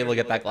never going to be able to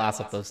get that glass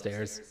up those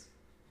stairs.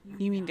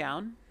 You mean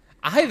down?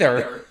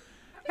 Either.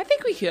 I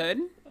think we could.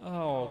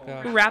 Oh, We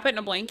God. wrap it in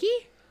a blankie?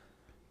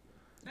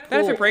 Then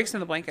if Well, it breaks in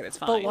the blanket, it's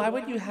fine. But why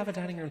would you have a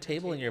dining room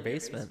table in your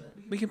basement?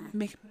 We can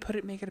make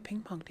it a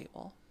ping pong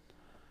table.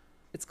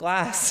 It's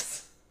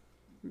glass.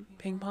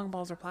 Ping pong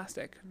balls are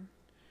plastic.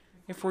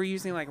 If we're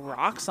using like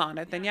rocks on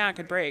it, then yeah, it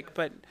could break.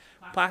 But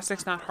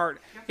plastic's not hard.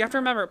 You have to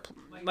remember,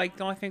 like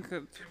the only thing that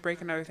could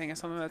break another thing is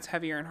something that's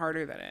heavier and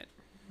harder than it.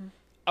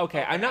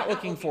 Okay, I'm not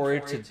looking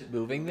forward to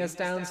moving this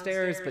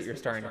downstairs, but you're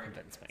starting to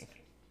convince me.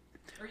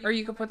 Or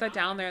you could put that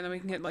down there, and then we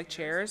can get like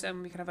chairs,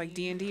 and we can have like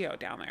D&D out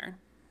down there.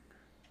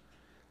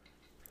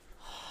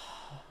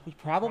 We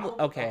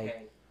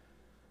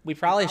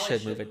probably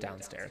should move it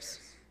downstairs.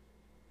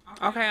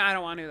 Okay, I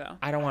don't want to though.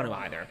 I don't want to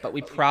either, but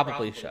we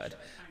probably should.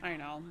 I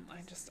know. I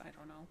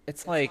don't know.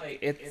 It's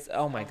like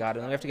oh my god,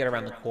 and then we have to get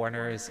around the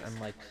corners and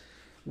like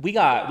we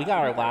got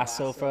our last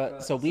sofa.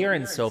 So we are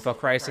in sofa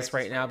crisis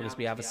right now because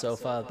we have a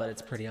sofa, but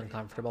it's pretty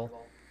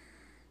uncomfortable.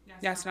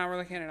 Yeah, so now we're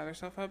looking at another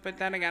sofa. But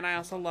then again, I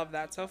also love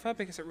that sofa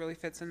because it really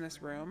fits in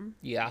this room.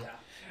 Yeah.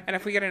 And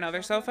if we get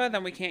another sofa,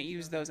 then we can't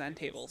use those end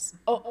tables.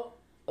 Oh,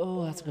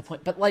 that's a good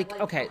point. But like,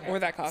 okay. Or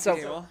that coffee so,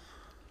 table.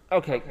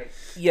 Okay.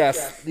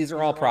 Yes, these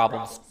are all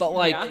problems. But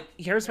like, Yeah.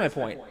 here's my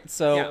point.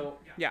 So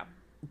Yeah.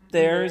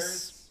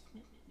 there's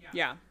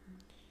Yeah.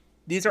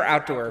 these are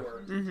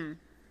outdoor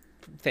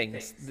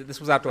things. This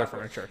was outdoor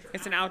furniture.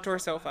 It's an outdoor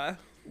sofa.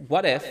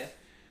 What if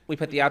we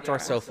put the outdoor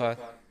sofa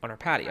on our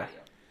patio?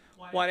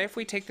 What if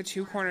we take the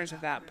two corners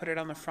of that, put it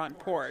on the front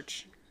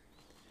porch,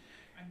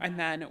 and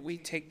then we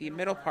take the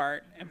middle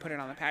part and put it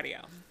on the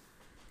patio?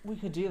 We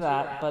could do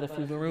that, but if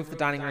we remove the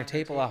dining room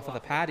table off of the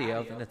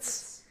patio, then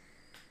it's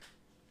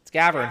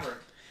Gavin.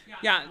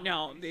 Yeah,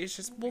 no, it's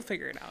just, we'll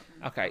figure it out.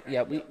 Okay,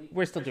 yeah,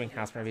 we're still doing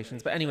house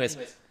renovations, but anyways,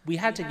 we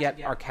had to get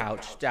our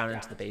couch down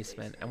into the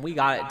basement, and we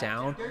got it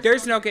down.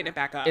 There's no getting it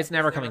back up. It's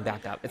never coming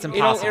back up. It's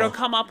impossible. It'll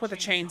come up with a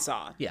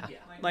chainsaw. Yeah,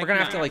 Like, we're gonna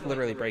have to no. like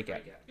literally break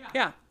it.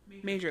 Yeah,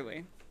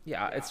 majorly.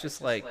 Yeah, it's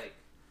just like,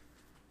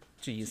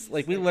 geez,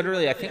 like we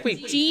literally, I think we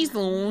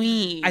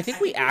Louise.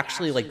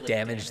 actually like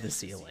damaged the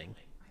ceiling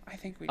I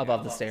think we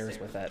above did. the stairs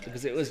with it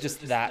because it was just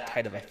that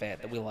tight of a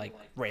fit that we like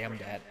rammed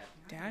it.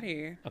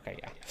 Daddy. Okay,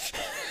 yeah.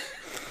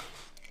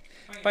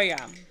 But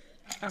yeah.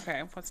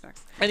 Okay, what's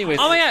next? Anyways,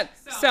 Oh my god.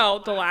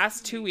 So the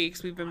last 2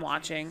 weeks we've been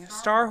watching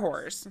Star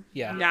Wars.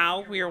 Yeah.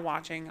 Now we are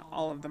watching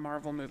all of the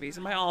Marvel movies.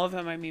 And by all of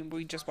them, I mean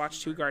we just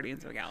watched 2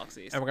 Guardians of the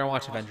Galaxies. and we're gonna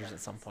watch Avengers at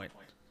some point.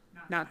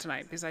 Not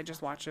tonight because I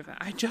just watched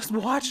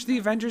the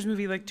Avengers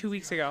movie like 2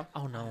 weeks ago.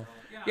 Oh no.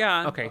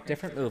 Yeah. Okay,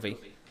 different movie.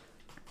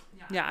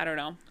 Yeah, I don't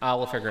know.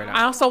 We'll figure it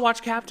I out. also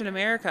watched Captain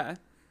America.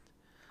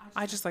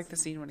 I just like the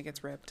scene when it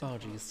gets ripped. Oh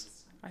jeez,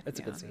 it's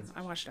a good scene.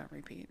 I watched it on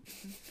repeat.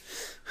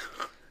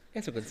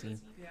 It's a good scene.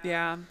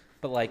 Yeah.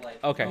 But like,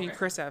 I okay, mean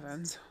Chris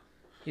Evans.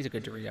 he's a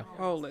good Dorito.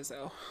 Oh,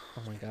 Lizzo.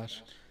 Oh my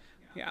gosh,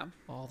 Yeah.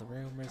 all the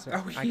rumors. Are,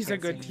 Oh, he's a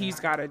good. He's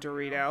got a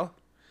Dorito.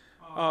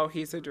 Oh,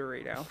 he's a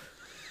Dorito.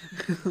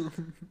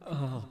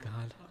 Oh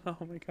god. Oh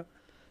my god.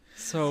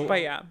 So,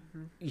 But yeah.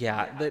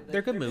 yeah,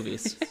 they're good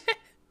movies.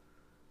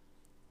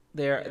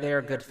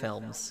 They're good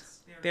films.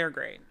 They're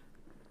great.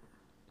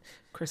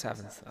 Chris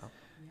Evans though.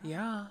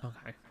 Yeah.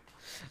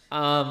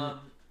 Okay.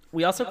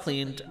 We also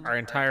cleaned our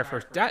entire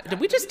first. Did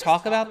we just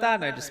talk about that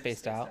and I just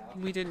spaced out?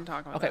 We didn't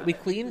talk about Okay, that. we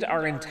cleaned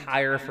our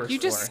entire first. You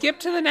just floor.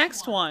 skipped to the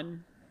next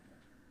one.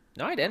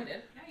 No, I didn't.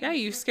 Yeah,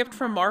 you skipped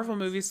from Marvel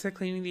movies to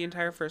cleaning the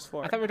entire first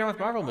floor. I thought we were done with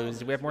Marvel movies.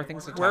 Do we have more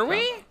things to talk Were about?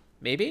 we?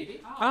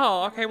 Maybe.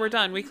 Oh, okay, we're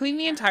done. We cleaned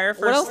the entire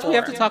first What else do we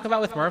have to floor. talk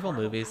about with Marvel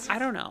movies? I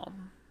don't know.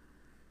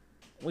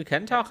 We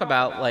can talk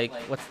about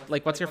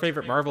what's your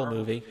favorite Marvel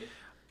movie?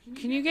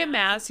 Can you get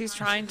Maz? He's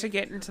trying to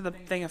get into the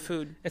thing of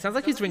food. It sounds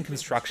like he's doing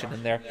construction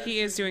in there. He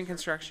is doing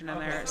construction in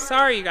there.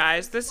 Sorry, you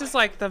guys. This is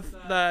like the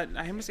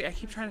I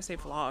keep trying to say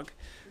vlog.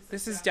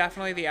 This is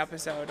definitely the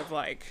episode of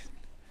like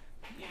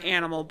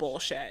animal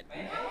bullshit.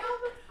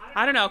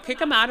 I don't know. Kick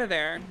him out of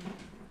there.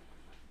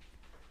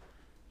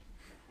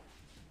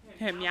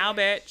 Hey, meow,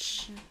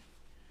 bitch.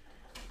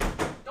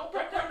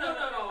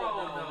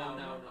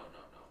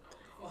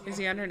 Is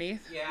he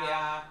underneath?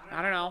 Yeah.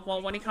 I don't know.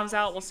 Well, when he comes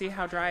out, we'll see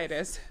how dry it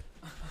is.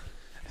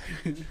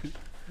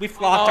 We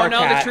flocked Oh our no,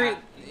 cat the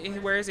tree.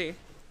 Where is he?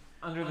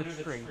 under the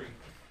tree.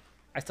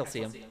 I still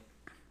see him.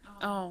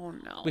 Oh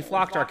no. We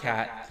flocked our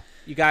cat.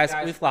 You guys,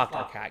 we flocked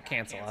our cat.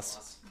 Cancel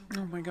us.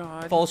 Oh my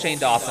god. Full Shane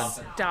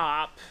Dawson.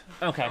 Stop.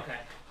 Okay.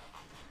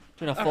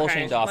 Doing a full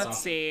Shane Dawson. Let's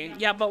see.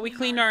 Yeah, but we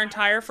cleaned our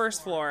entire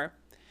first floor.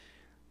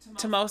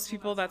 To most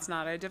people, that's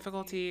not a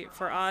difficulty.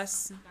 For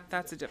us,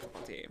 that's a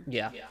difficulty.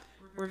 Yeah.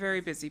 We're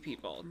very busy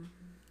people.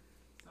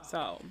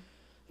 So.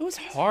 It was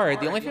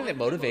hard. The only thing that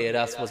motivated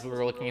us was we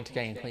were looking into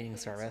getting a cleaning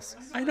service.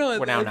 I know.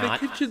 We're now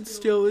not. kitchen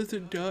still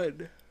isn't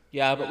done.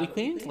 Yeah, but we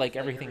cleaned like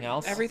everything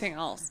else. Everything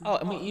else. Oh,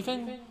 and we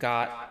even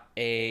got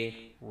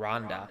a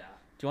Rhonda.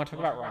 Do you want to talk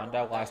about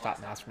Rhonda while I stop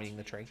Mass from eating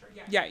the tree?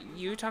 Yeah,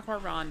 you talk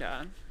about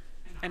Rhonda,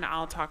 and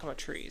I'll talk about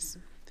trees.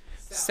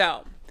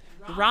 So,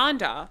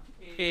 Rhonda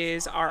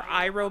is our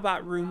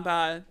iRobot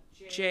Roomba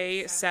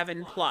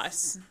J7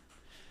 Plus,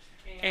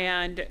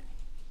 and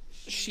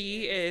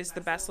she is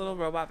the best little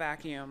robot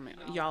vacuum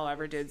y'all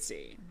ever did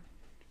see.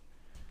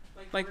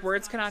 Like,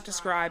 words cannot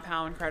describe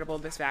how incredible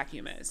this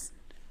vacuum is.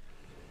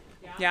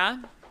 Yeah?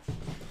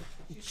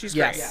 She's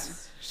great.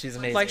 Yes, she's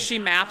amazing. Like, she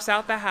maps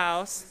out the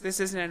house. This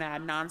isn't an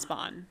ad,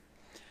 non-spawn,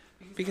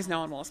 because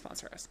no one will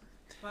sponsor us.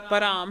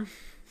 But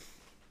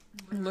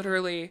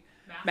literally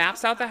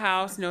maps out the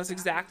house, knows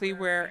exactly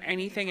where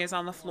anything is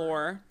on the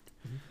floor,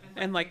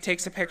 and like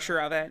takes a picture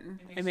of it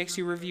and makes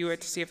you review it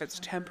to see if it's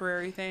a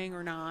temporary thing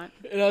or not.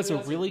 It has a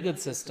really good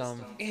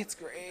system. It's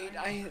great.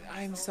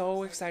 I'm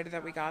so excited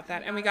that we got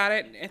that, and we got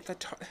it at the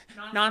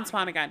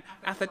non-spawn again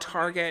at the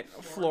Target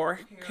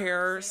floor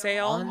care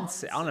sale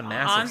On a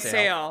massive on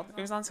sale.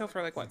 It was on sale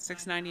for like what,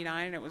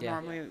 $6.99. It was Yeah.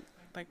 normally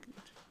like,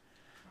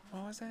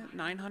 what was it,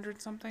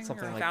 900 something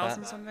Something or like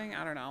 1,000 that. something?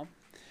 I don't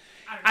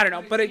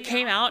know, but it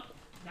came out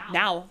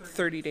now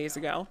 30 days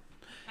ago,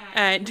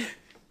 and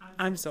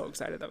I'm so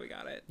excited that we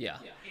got it. Yeah.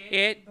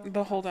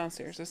 The whole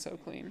downstairs is so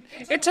clean.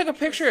 It took a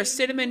picture of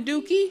Cinnamon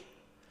Dookie.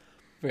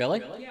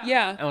 Really?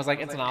 Yeah. I was like,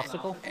 it's an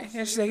obstacle? And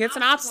she's like, it's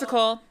an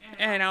obstacle.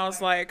 And I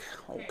was like,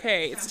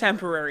 okay, it's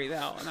temporary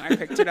though. And I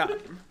picked it up.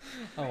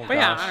 Oh, But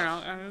yeah, gosh. I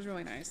don't know. It was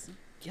really nice.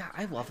 Yeah,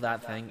 I love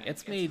that thing.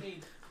 It's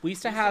made... We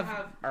used to have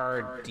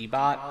our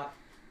D-Bot,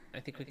 I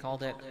think we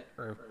called it,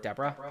 or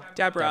Deborah.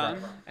 Deborah.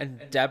 And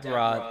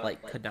Deborah,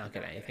 like, could not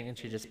get anything, and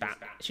she just...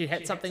 She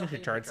hit something, she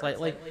charged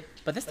slightly.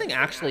 But this thing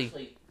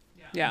actually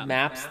Yeah.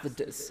 maps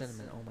the...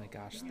 Cinnamon, oh my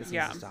gosh, this needs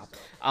Yeah. to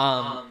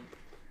stop.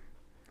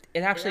 It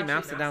actually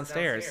maps the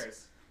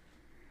downstairs.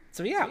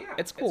 So yeah,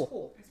 it's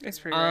cool. It's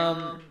pretty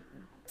great.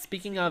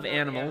 Speaking of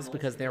animals,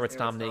 because they're what's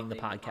dominating the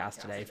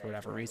podcast today for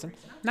whatever reason.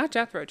 Not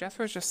Jethro.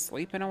 Jethro's just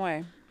sleeping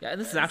away. Yeah, and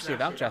this is actually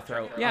about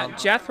Jethro. Yeah,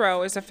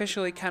 Jethro is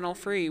officially kennel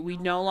free. We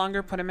no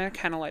longer put him in a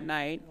kennel at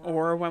night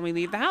or when we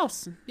leave the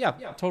house. Yeah,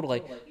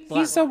 totally.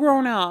 He's so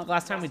grown up.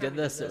 Last time we did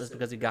this, it was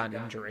because he got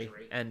an injury,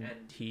 and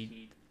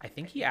I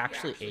think he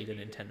actually ate a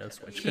Nintendo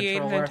Switch He ate a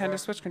controller Nintendo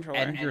Switch controller.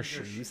 and your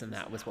shoes, and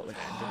that was what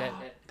ended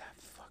it. That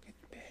fucking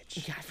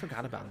bitch. Yeah, I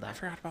forgot about I that.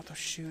 forgot about those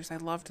shoes. I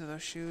loved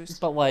those shoes.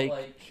 But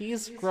like,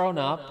 he's grown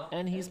up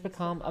and he's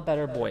become a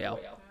better boyo.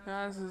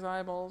 Yes, his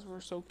eyeballs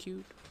were so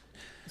cute.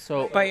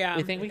 So, But yeah.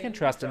 we think we can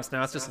trust him. So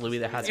now it's just Louis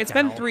that has. a It's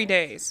been kennel. 3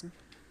 days.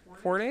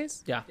 4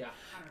 days? Yeah.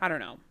 I don't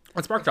know.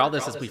 What sparked all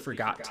this is we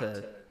forgot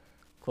to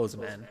close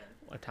him in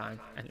one time,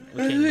 and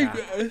we came back.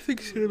 I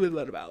think should have been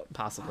let about.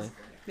 Possibly.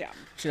 Yeah.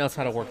 She knows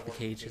how to work the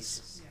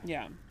cages.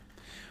 Yeah.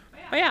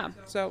 But yeah,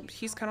 so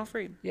he's kennel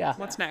free. Yeah.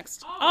 What's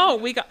next? Oh,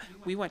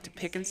 we went to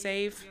Pick and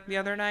Save the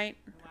other night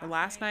or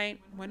last night.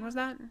 When was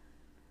that?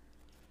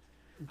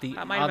 The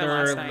That might have been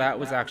last night. that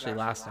was actually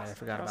last night. I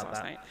forgot That was about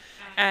last that. night.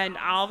 And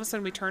all of a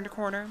sudden we turned a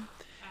corner,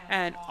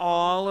 and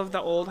all of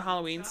the old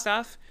Halloween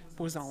stuff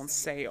was on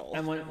sale.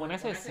 And when I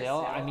say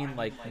sale, I mean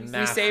like We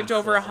massive saved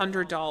over sale.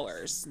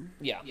 $100.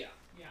 Yeah.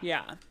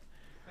 Yeah.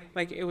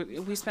 Like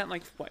we spent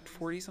like what,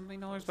 $40 something,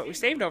 but we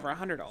saved over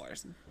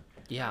 $100.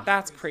 Yeah.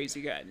 That's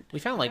crazy good. We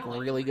found like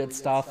really good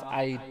stuff.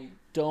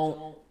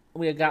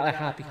 We got a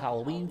Happy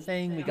Halloween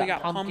thing. We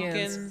got,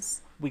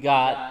 pumpkins. We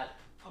got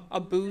a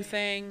boo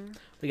thing.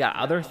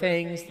 other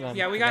things. that I'm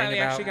Yeah, we forgetting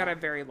actually about. got a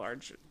very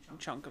large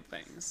chunk of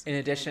things. In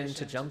addition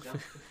to junk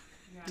food.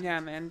 Yeah,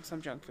 man,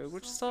 some junk food,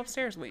 which is still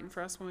upstairs waiting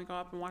for us when we go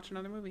up and watch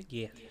another movie.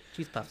 Yeah.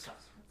 Cheese puffs.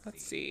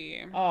 Let's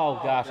see. Oh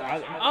gosh.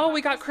 Oh,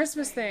 we got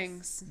Christmas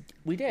things.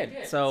 We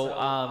did.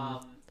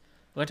 So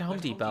we went to Home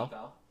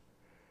Depot,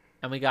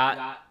 and we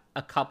got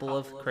a couple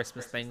of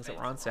Christmas things that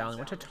were on sale. And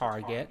went to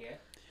Target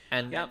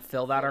and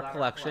filled out our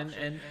collection.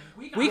 And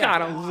We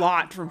got a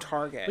lot from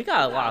Target. we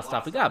got a lot of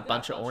stuff. We got a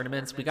bunch of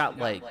ornaments. We got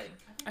like,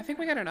 I think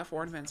we got enough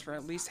ornaments for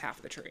at least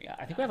half the tree.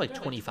 I think we have like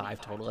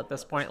 25 total at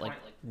this point, like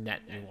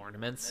net new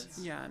ornaments.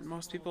 Yeah, and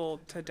most people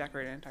to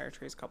decorate an entire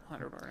tree is a couple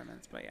hundred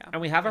ornaments, but yeah. And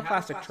we have our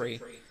plastic tree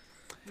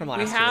from last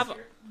We have.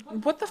 year.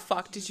 What the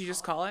fuck did you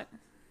just call it?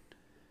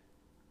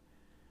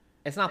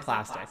 It's not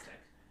plastic,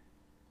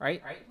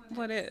 right?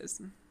 What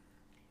is?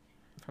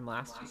 From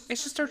last year.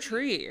 It's just our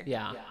tree.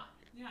 Yeah.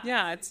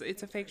 Yeah, it's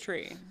a fake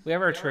tree. We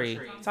have our tree.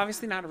 It's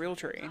obviously not a real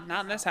tree.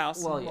 Not in this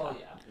house. Well, yeah.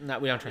 No,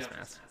 we don't trust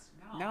masks.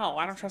 No,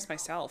 I don't trust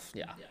myself.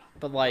 Yeah.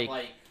 But like,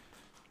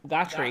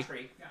 that tree.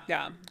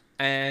 Yeah.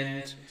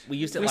 And we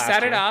used it We last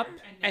set it year. up,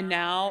 and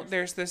now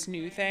there's this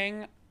new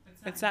thing.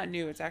 It's not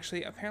new. It's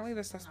actually, apparently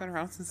this stuff's been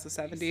around since the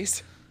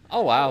 70s.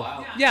 Oh,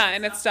 wow. Yeah,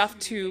 and it's stuff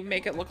to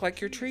make it look like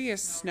your tree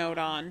is snowed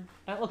on.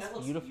 That looks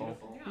beautiful.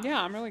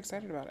 Yeah, I'm really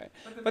excited about it.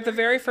 But the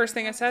very first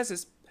thing it says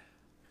is,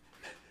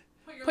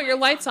 put your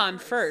lights on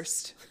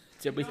first.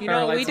 Did we You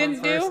know what we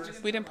didn't do?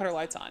 We didn't put our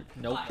lights on.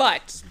 Nope.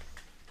 But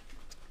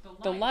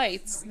the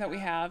lights that we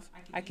have,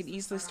 I could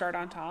easily start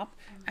on top,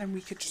 and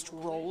we could just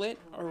roll it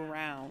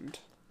around.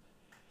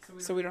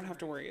 So we don't have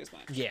to worry as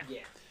much. Yeah.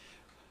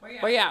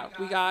 But yeah,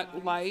 we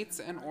got lights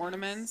and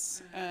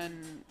ornaments and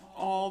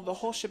the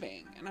whole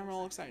shebang, and I'm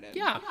real excited.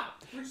 Yeah.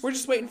 We're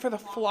just waiting for the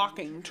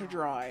flocking to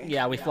dry.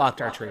 Yeah, we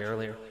flocked our tree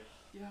earlier.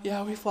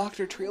 Yeah, we flocked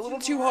our tree a little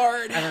too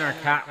hard. And then our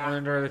cat went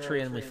under the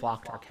tree and we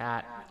flocked our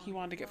cat. He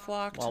wanted to get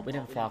flocked. Well, we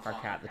didn't flock our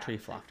cat. The tree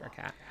flocked our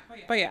cat.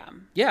 But yeah.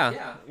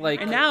 Yeah.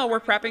 Like, And now we're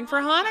prepping for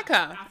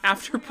Hanukkah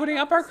after putting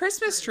up our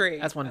Christmas tree.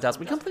 as one does.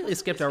 We completely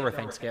skipped over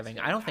Thanksgiving.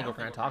 I don't think we're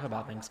going to talk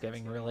about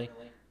Thanksgiving, really.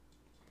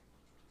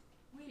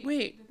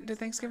 Wait, did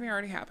Thanksgiving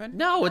already happen?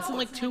 No, it's in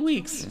like 2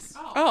 weeks.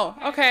 Oh,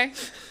 okay.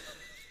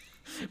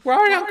 We're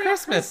already on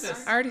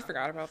Christmas. I already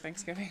forgot about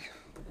Thanksgiving.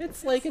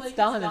 It's like, it's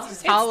done. It's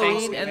just Halloween,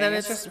 Thanksgiving, and then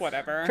it's it's just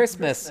whatever.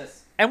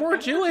 Christmas. And we're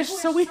Jewish,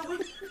 so we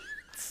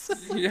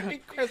Yeah.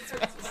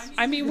 Christmas.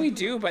 I mean, we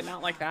do, but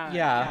not like that.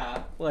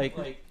 Yeah. Like,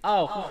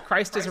 oh,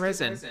 Christ is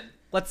risen.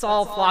 Let's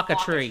all flock a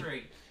tree.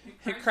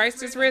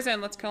 Christ is risen.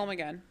 Let's kill him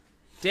again.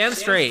 Damn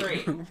straight.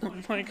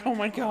 Like, oh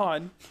my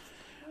God.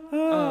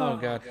 Oh,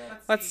 God.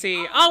 Let's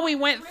see. Oh, we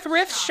went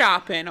thrift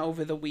shopping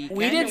over the weekend.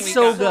 We did and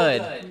so got-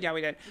 good. Yeah,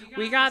 we did.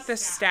 We got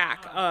this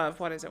stack of,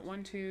 what is it?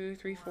 1, 2,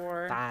 3,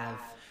 4, 5.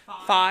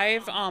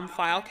 5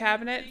 file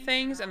cabinet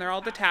things, and they're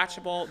all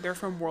detachable. They're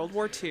from World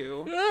War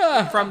II,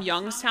 from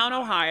Youngstown,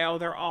 Ohio.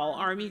 They're all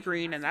army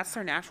green, and that's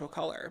their natural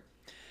color.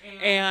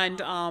 And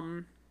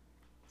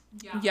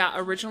yeah,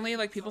 originally,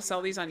 like, people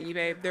sell these on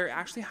eBay. They're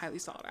actually highly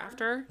sought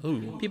after.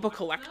 Ooh. People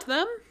collect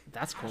them.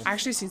 That's cool. I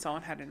actually seen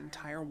someone had an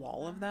entire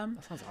wall of them.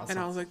 That sounds awesome. And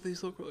I was like,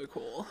 these look really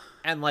cool.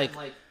 And like,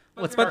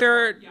 what's But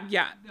they're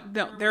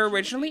they're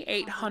originally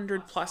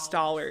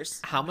 $800+.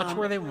 how much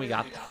were they when we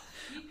got them?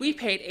 We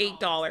paid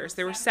 $8.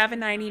 They were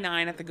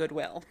 $7.99 at the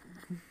Goodwill.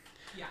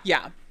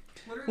 Yeah.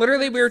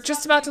 Literally, we were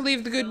just about to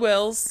leave the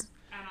Goodwills,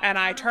 and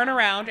I turn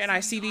around and I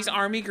see these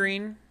army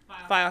green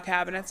file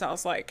cabinets. I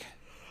was like,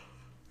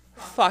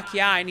 fuck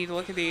yeah, I need to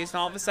look at these. And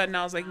all of a sudden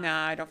I was like,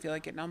 nah, I don't feel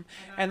like getting them.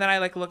 And then I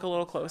like look a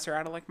little closer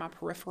out of like my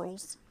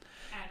peripherals,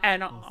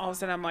 and all of a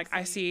sudden I'm like,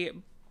 I see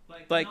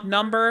like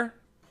number,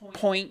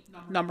 point,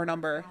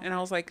 number, and I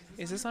was like,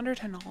 is this under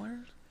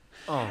 $10?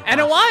 Oh, And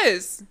it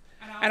was.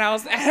 And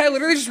I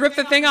literally just ripped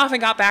the thing off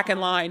and got back in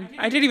line.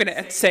 I didn't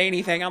even say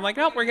anything. I'm like,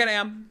 nope, we're getting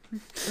them.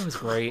 it was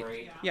great.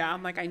 Yeah,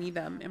 I'm like, I need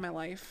them in my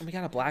life. And we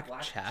got a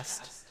black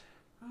chest.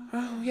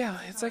 Oh yeah,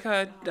 it's like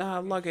a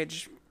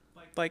luggage,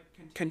 like,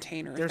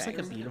 container. There's thing.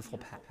 like a beautiful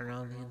pattern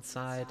on the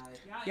inside.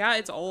 Yeah,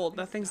 it's old.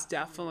 That thing's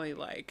definitely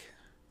like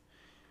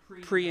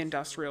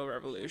pre-industrial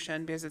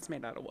revolution because it's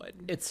made out of wood.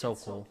 It's so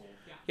cool.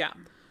 Yeah.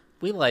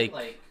 We we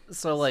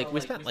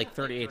spent like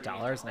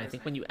 $38, and I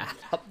think when you add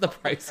up the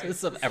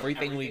prices of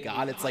everything we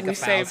got, it's like We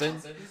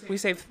 $1,000.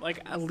 saved like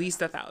at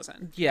least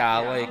 1,000. Yeah,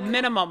 like,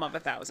 Minimum of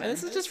and 1,000.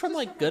 this is just from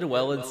like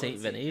Goodwill and St.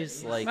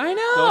 Vinny's. Like, I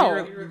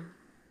go to know.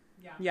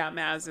 Yeah,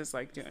 Maz is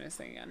like doing his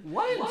thing again.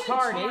 What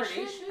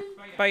incarnation?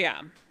 But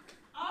yeah.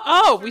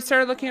 Oh, we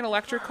started looking at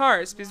electric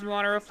cars because we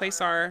want to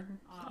replace our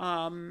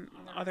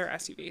other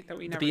SUV that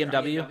we never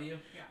drive. BMW.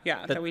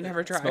 Yeah, that we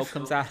never drive. Smoke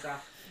comes out.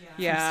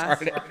 Yeah.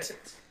 Started.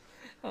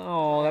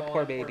 Oh, that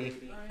poor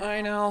baby.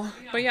 I know.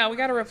 But yeah, we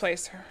got to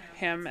replace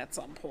him at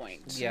some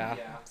point. Yeah.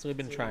 So we've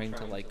been trying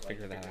to like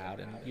figure that out,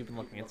 and you've been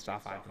looking at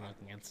stuff. I've been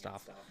looking at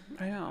stuff.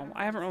 I know.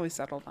 I haven't really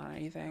settled on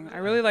anything. I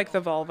really like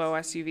the Volvo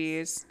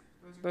SUVs.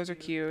 Those are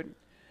cute.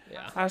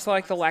 Yeah. I also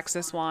like the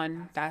Lexus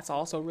one. That's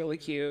also really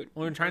cute.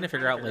 We've been trying to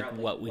figure out like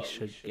what we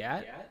should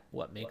get,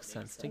 what makes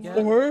sense to get.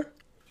 Or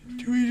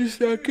do we just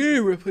not get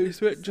a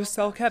replacement? Just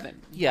sell Kevin.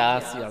 Yeah,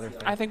 that's the other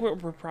thing. I think we're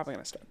probably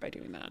going to start by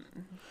doing that.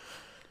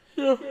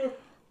 Yeah.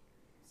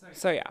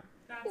 So yeah,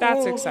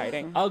 that's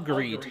exciting.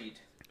 Agreed.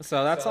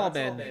 So that's all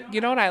been You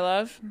know what I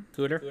love?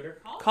 Cooter.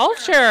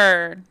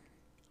 Culture.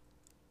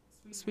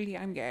 Sweetie,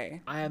 I'm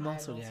gay. I am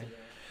also gay.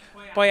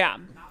 But yeah,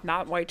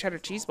 not white cheddar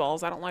cheese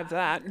balls. I don't like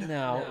that.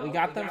 No, we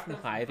got them from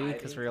Hy-Vee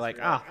because we were like,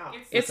 oh,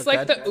 It's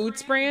like the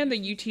Oots brand, the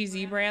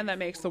UTZ brand that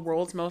makes the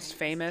world's most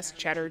famous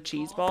cheddar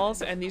cheese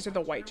balls, and these are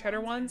the white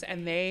cheddar ones,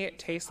 and they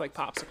taste like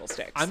popsicle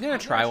sticks. I'm gonna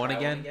try one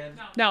again.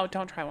 No,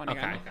 don't try one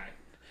again.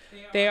 Okay.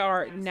 They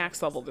are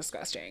next level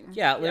disgusting.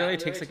 Yeah, it literally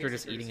tastes like you're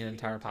just eating an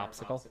entire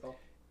popsicle.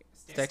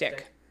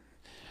 Stick.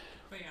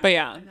 But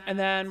yeah, and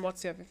then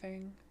what's the other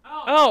thing?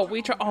 Oh,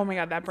 oh my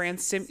god, that brand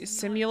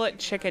Simulate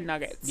chicken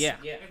nuggets. Yeah,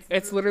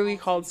 It's literally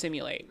called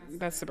Simulate.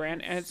 That's the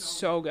brand, and it's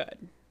so good.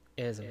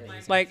 it is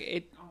amazing. Like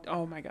it.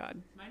 Oh my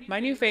god, my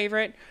new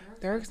favorite.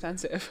 They're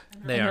expensive.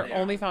 They and are. They're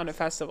only found at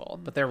festival.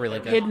 But they're really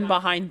good. Hidden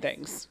behind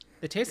things.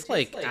 They taste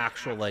like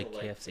actual like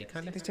KFC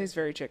kind They of. taste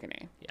very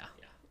chickeny. Yeah,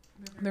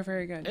 They're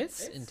very good.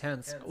 it's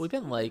intense. We've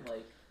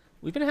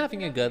been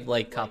having a good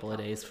like couple of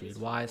days food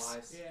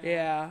wise.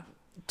 Yeah.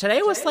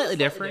 Today was slightly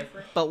different,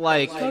 but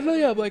like,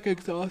 Suddenly I'm like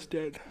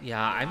exhausted.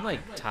 yeah, I'm like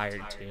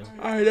tired too.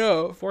 I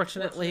know.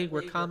 Fortunately,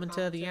 we're coming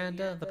to the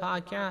end of the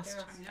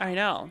podcast. I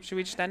know. Should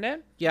we just end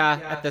it? Yeah,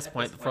 at this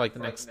point, before like the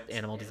next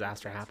animal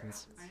disaster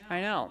happens.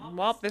 I know.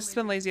 Well, this has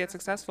been Lazy Yet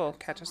Successful.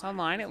 Catch us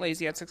online at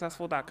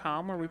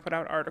lazyyetsuccessful.com where we put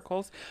out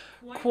articles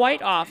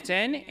quite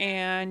often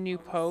and new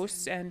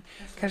posts, and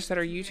catch us at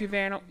our YouTube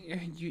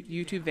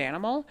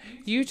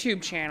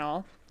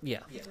channel Yeah.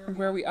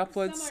 where we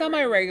upload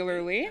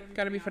semi-regularly.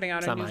 Got to be putting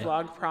out a new Semi.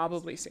 vlog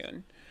probably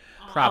soon.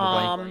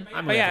 Probably.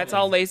 But yeah, it's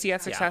all lazy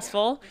yet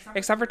successful,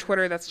 except for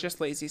Twitter. That's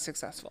just lazy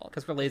successful.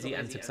 Because we're lazy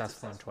and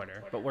successful on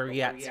Twitter, but we're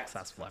yet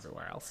successful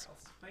everywhere else.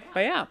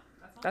 But yeah,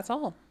 that's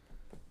all.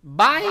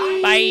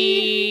 Bye.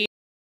 Bye.